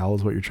giant-sized owl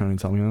is what you're trying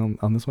to tell me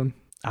on this one?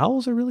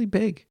 Owls are really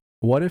big.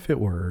 What if it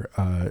were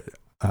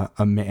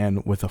a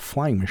man with a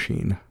flying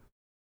machine?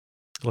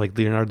 Like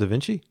Leonardo da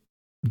Vinci?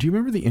 Do you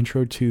remember the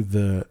intro to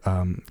the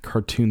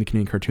cartoon, the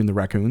Canadian cartoon, The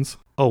Raccoons?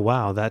 Oh,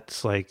 wow.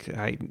 That's like,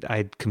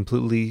 I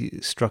completely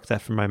struck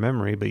that from my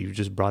memory, but you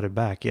just brought it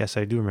back. Yes,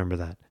 I do remember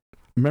that.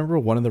 Remember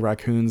one of the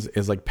raccoons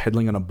is like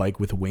pedaling on a bike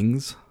with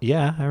wings?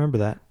 Yeah, I remember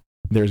that.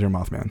 There's your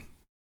Mothman.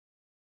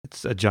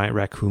 It's a giant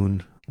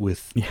raccoon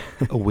with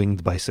a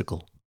winged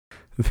bicycle.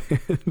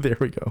 There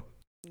we go.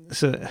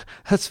 So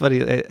that's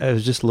funny. I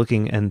was just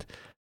looking and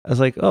I was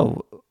like,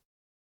 oh,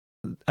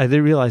 I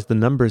didn't realize the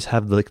numbers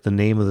have like the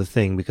name of the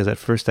thing, because at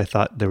first I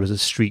thought there was a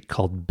street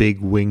called Big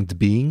Winged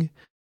Being,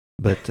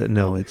 but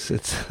no,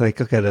 it's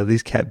like, okay, no,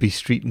 these can't be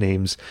street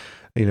names.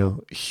 You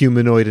know,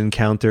 humanoid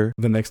encounter.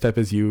 The next step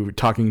is you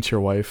talking to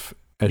your wife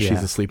as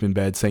she's asleep in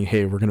bed, saying,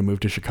 "Hey, we're going to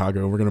move to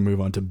Chicago. We're going to move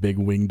on to Big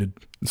Winged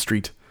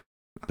Street.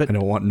 But I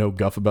don't want no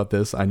guff about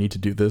this. I need to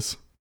do this."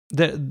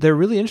 They're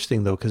really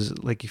interesting though, because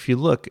like if you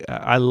look,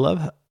 I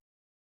love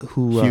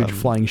who huge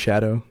flying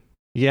shadow.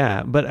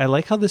 Yeah, but I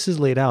like how this is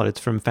laid out. It's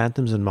from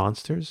Phantoms and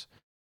Monsters,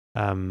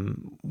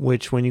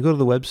 which when you go to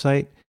the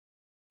website,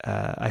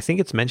 I think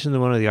it's mentioned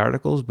in one of the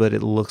articles, but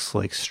it looks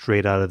like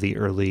straight out of the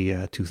early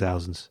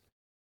 2000s.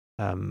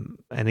 And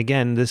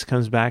again, this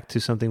comes back to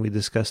something we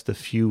discussed a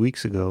few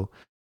weeks ago,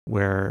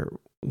 where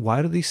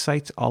why do these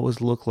sites always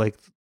look like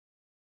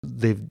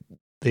they've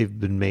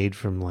been made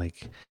from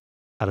like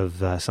out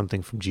of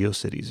something from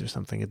GeoCities or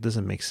something? It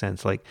doesn't make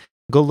sense. Like,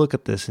 go look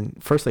at this.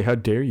 And firstly, how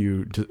dare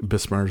you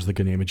besmirch the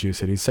good name of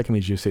GeoCities?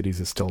 Secondly, GeoCities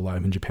is still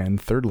alive in Japan.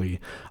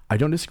 Thirdly, I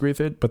don't disagree with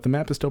it, but the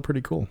map is still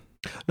pretty cool.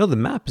 No, the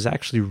map is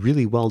actually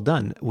really well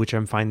done, which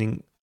I'm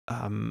finding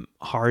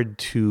hard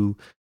to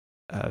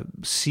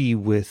see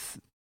with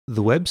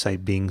the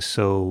website being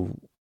so,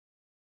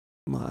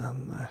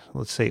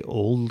 let's say,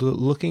 old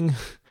looking.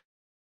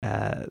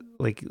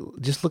 Like,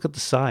 just look at the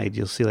side.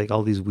 You'll see like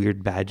all these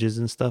weird badges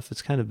and stuff.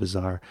 It's kind of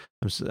bizarre.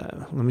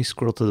 Let me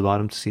scroll to the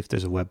bottom to see if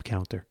there's a web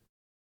counter.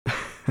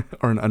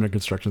 Or an under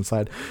construction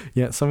side.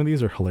 Yeah, some of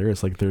these are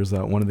hilarious. Like there's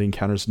one of the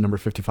encounters, number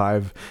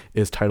 55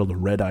 is titled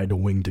Red-Eyed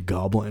Winged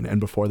Goblin, and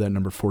before that,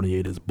 number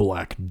 48 is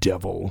Black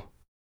Devil.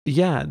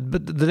 Yeah,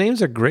 but the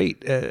names are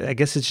great. I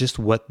guess it's just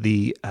what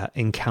the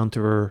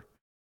encounterer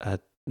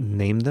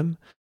named them.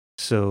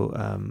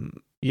 So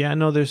yeah,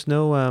 no, there's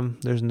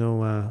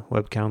no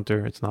web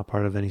counter. It's not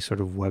part of any sort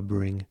of web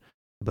ring,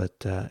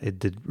 but it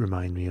did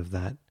remind me of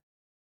that.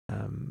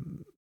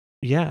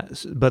 Yeah,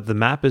 but the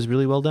map is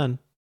really well done.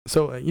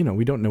 So,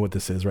 we don't know what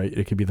this is, right?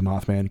 It could be the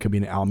Mothman, could be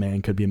an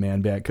Owlman, could be a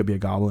Man-Bat, could be a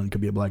Goblin,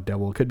 could be a Black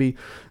Devil, could be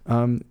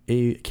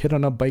a kid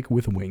on a bike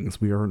with wings.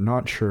 We are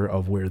not sure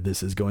of where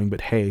this is going,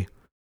 but hey,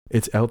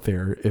 it's out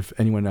there. If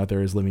anyone out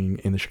there is living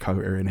in the Chicago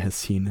area and has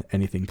seen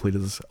anything,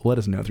 please let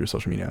us know through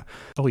social media.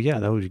 Oh yeah,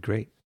 that would be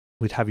great.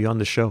 We'd have you on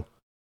the show.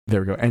 There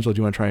we go. Angela, do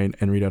you want to try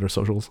and read out our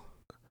socials?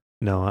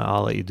 No,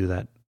 I'll let you do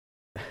that.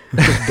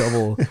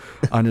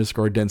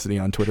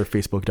 double_density on Twitter,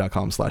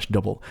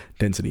 facebook.com/double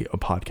density a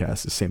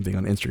podcast. The same thing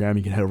on Instagram.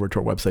 You can head over to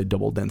our website,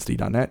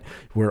 doubledensity.net,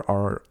 where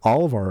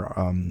all of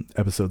our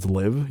episodes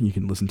live. You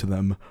can listen to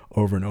them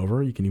over and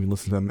over. You can even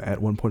listen to them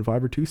at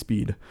 1.5 or 2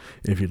 speed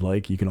if you'd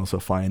like. You can also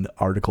find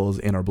articles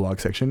in our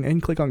blog section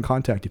and click on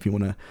contact if you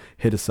want to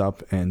hit us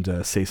up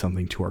and say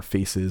something to our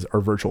faces,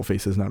 our virtual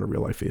faces, not our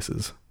real life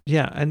faces.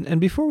 Yeah, and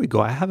before we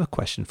go, I have a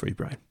question for you,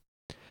 Brian.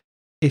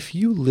 If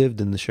you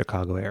lived in the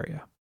Chicago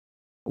area,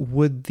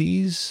 would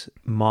these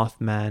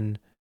Mothman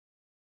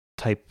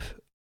type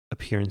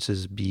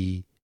appearances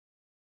be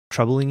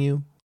troubling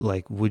you?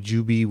 Like, would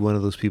you be one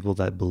of those people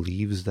that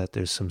believes that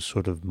there's some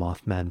sort of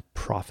Mothman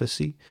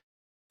prophecy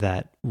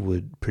that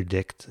would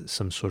predict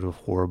some sort of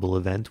horrible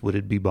event? Would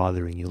it be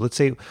bothering you? Let's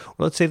say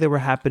they were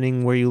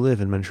happening where you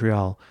live in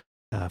Montreal.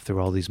 If there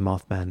were all these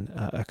Mothman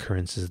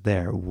occurrences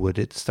there, would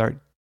it start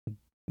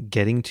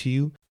getting to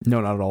you?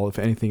 No, not at all. If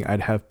anything,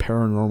 I'd have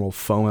paranormal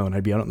FOMO and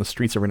I'd be out on the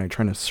streets every night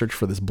trying to search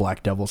for this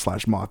Black Devil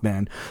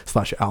 /Mothman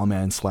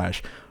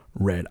 /Owlman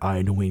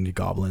 /Red-Eyed Winged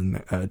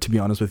Goblin. To be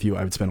honest with you,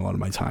 I would spend a lot of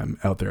my time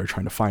out there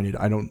trying to find it.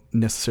 I don't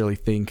necessarily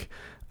think,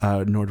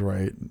 nor do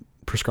I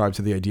prescribe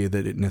to the idea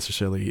that it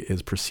necessarily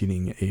is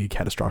preceding a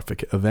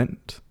catastrophic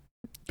event,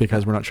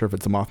 because we're not sure if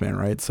it's a Mothman,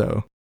 right?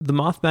 So the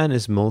Mothman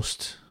is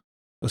most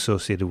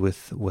associated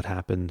with what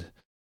happened.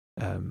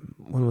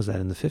 When was that,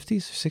 in the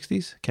 50s or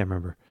 60s? Can't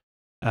remember.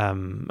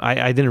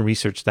 I didn't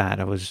research that.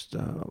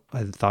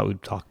 I thought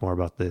we'd talk more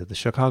about the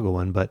Chicago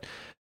one, but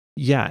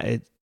yeah,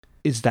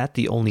 is that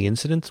the only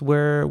incident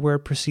where it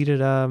preceded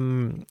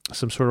some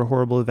sort of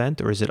horrible event,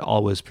 or is it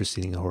always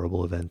preceding a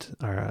horrible event?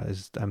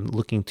 I'm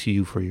looking to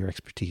you for your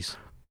expertise.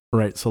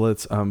 Right. So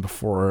let's,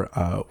 before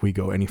we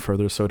go any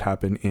further, so it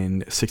happened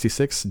in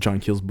 66. John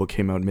Keel's book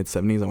came out in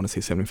mid-70s. I want to say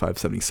 75,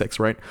 76,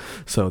 right?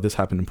 So this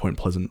happened in Point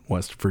Pleasant,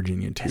 West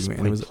Virginia, too. Yes, and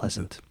Point it was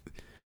Pleasant.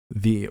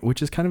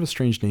 which is kind of a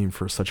strange name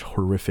for such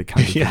horrific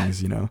kinds of Yeah.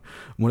 things, you know.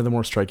 One of the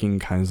more striking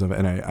kinds of,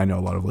 and I know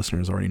a lot of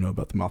listeners already know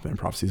about the Mothman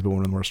prophecies, but one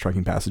of the more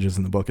striking passages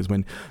in the book is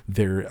when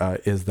there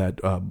is that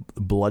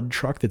blood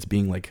truck that's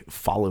being like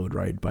followed,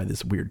 right, by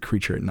this weird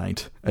creature at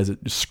night as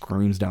it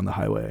screams down the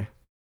highway.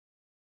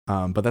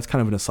 But that's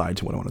kind of an aside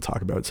to what I want to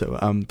talk about. So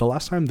the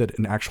last time that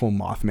an actual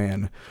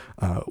Mothman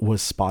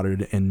was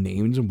spotted and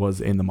named was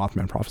in the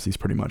Mothman prophecies,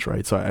 pretty much,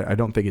 right? So I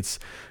don't think it's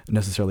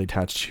necessarily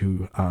attached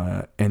to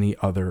any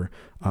other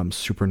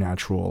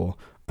supernatural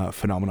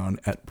phenomenon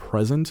at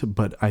present,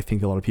 but I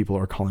think a lot of people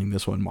are calling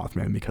this one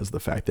Mothman because of the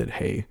fact that,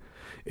 hey,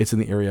 it's in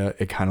the area.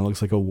 It kind of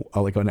looks like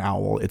like an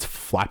owl. It's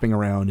flapping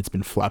around. It's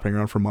been flapping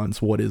around for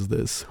months. What is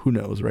this? Who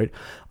knows, right?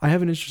 I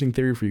have an interesting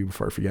theory for you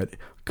before I forget.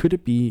 Could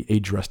it be a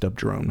dressed up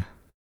drone?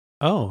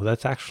 Oh,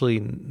 that's actually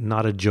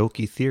not a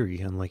jokey theory,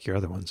 unlike your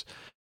other ones.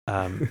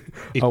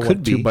 It Oh, could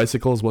what, be. 2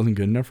 bicycles wasn't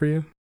good enough for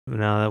you?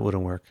 No, that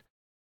wouldn't work.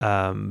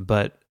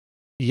 But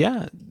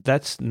yeah,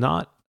 that's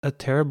not a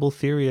terrible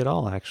theory at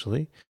all,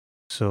 actually.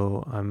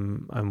 So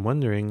I'm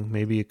wondering,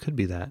 maybe it could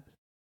be that.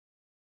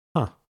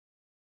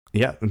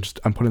 Yeah,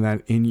 I'm putting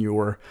that in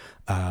your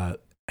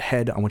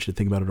head. I want you to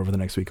think about it over the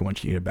next week. I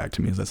want you to get back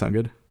to me. Does that sound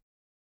good?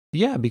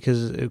 Yeah,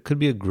 because it could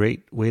be a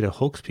great way to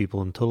hoax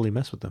people and totally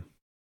mess with them.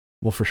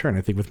 Well, for sure. And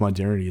I think with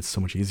modernity, it's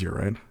so much easier,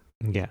 right?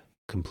 Yeah,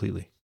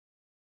 completely.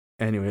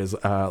 Anyways,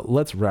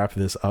 let's wrap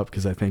this up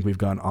because I think we've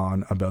gone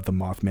on about the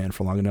Mothman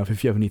for long enough.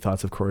 If you have any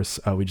thoughts, of course,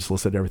 we just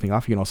listed everything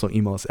off. You can also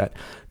email us at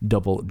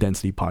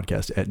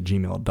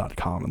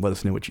doubledensitypodcast@gmail.com and let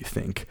us know what you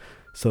think.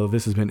 So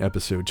this has been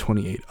episode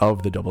 28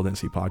 of the Double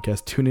Density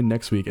Podcast. Tune in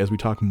next week as we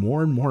talk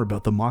more and more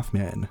about the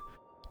Mothman.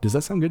 Does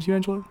that sound good to you,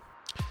 Angela?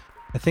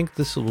 I think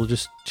we'll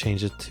just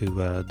change it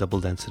to Double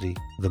Density,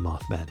 the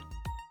Mothman.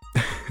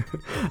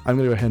 I'm going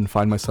to go ahead and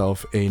find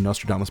myself a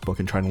Nostradamus book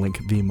and try to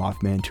link the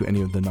Mothman to any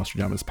of the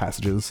Nostradamus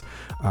passages.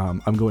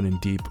 I'm going in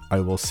deep.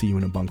 I will see you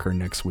in a bunker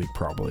next week,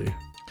 probably.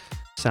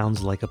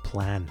 Sounds like a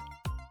plan.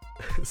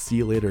 See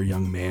you later,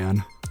 young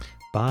man.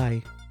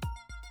 Bye.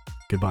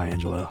 Goodbye,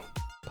 Angela.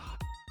 Bye.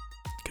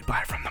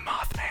 Goodbye from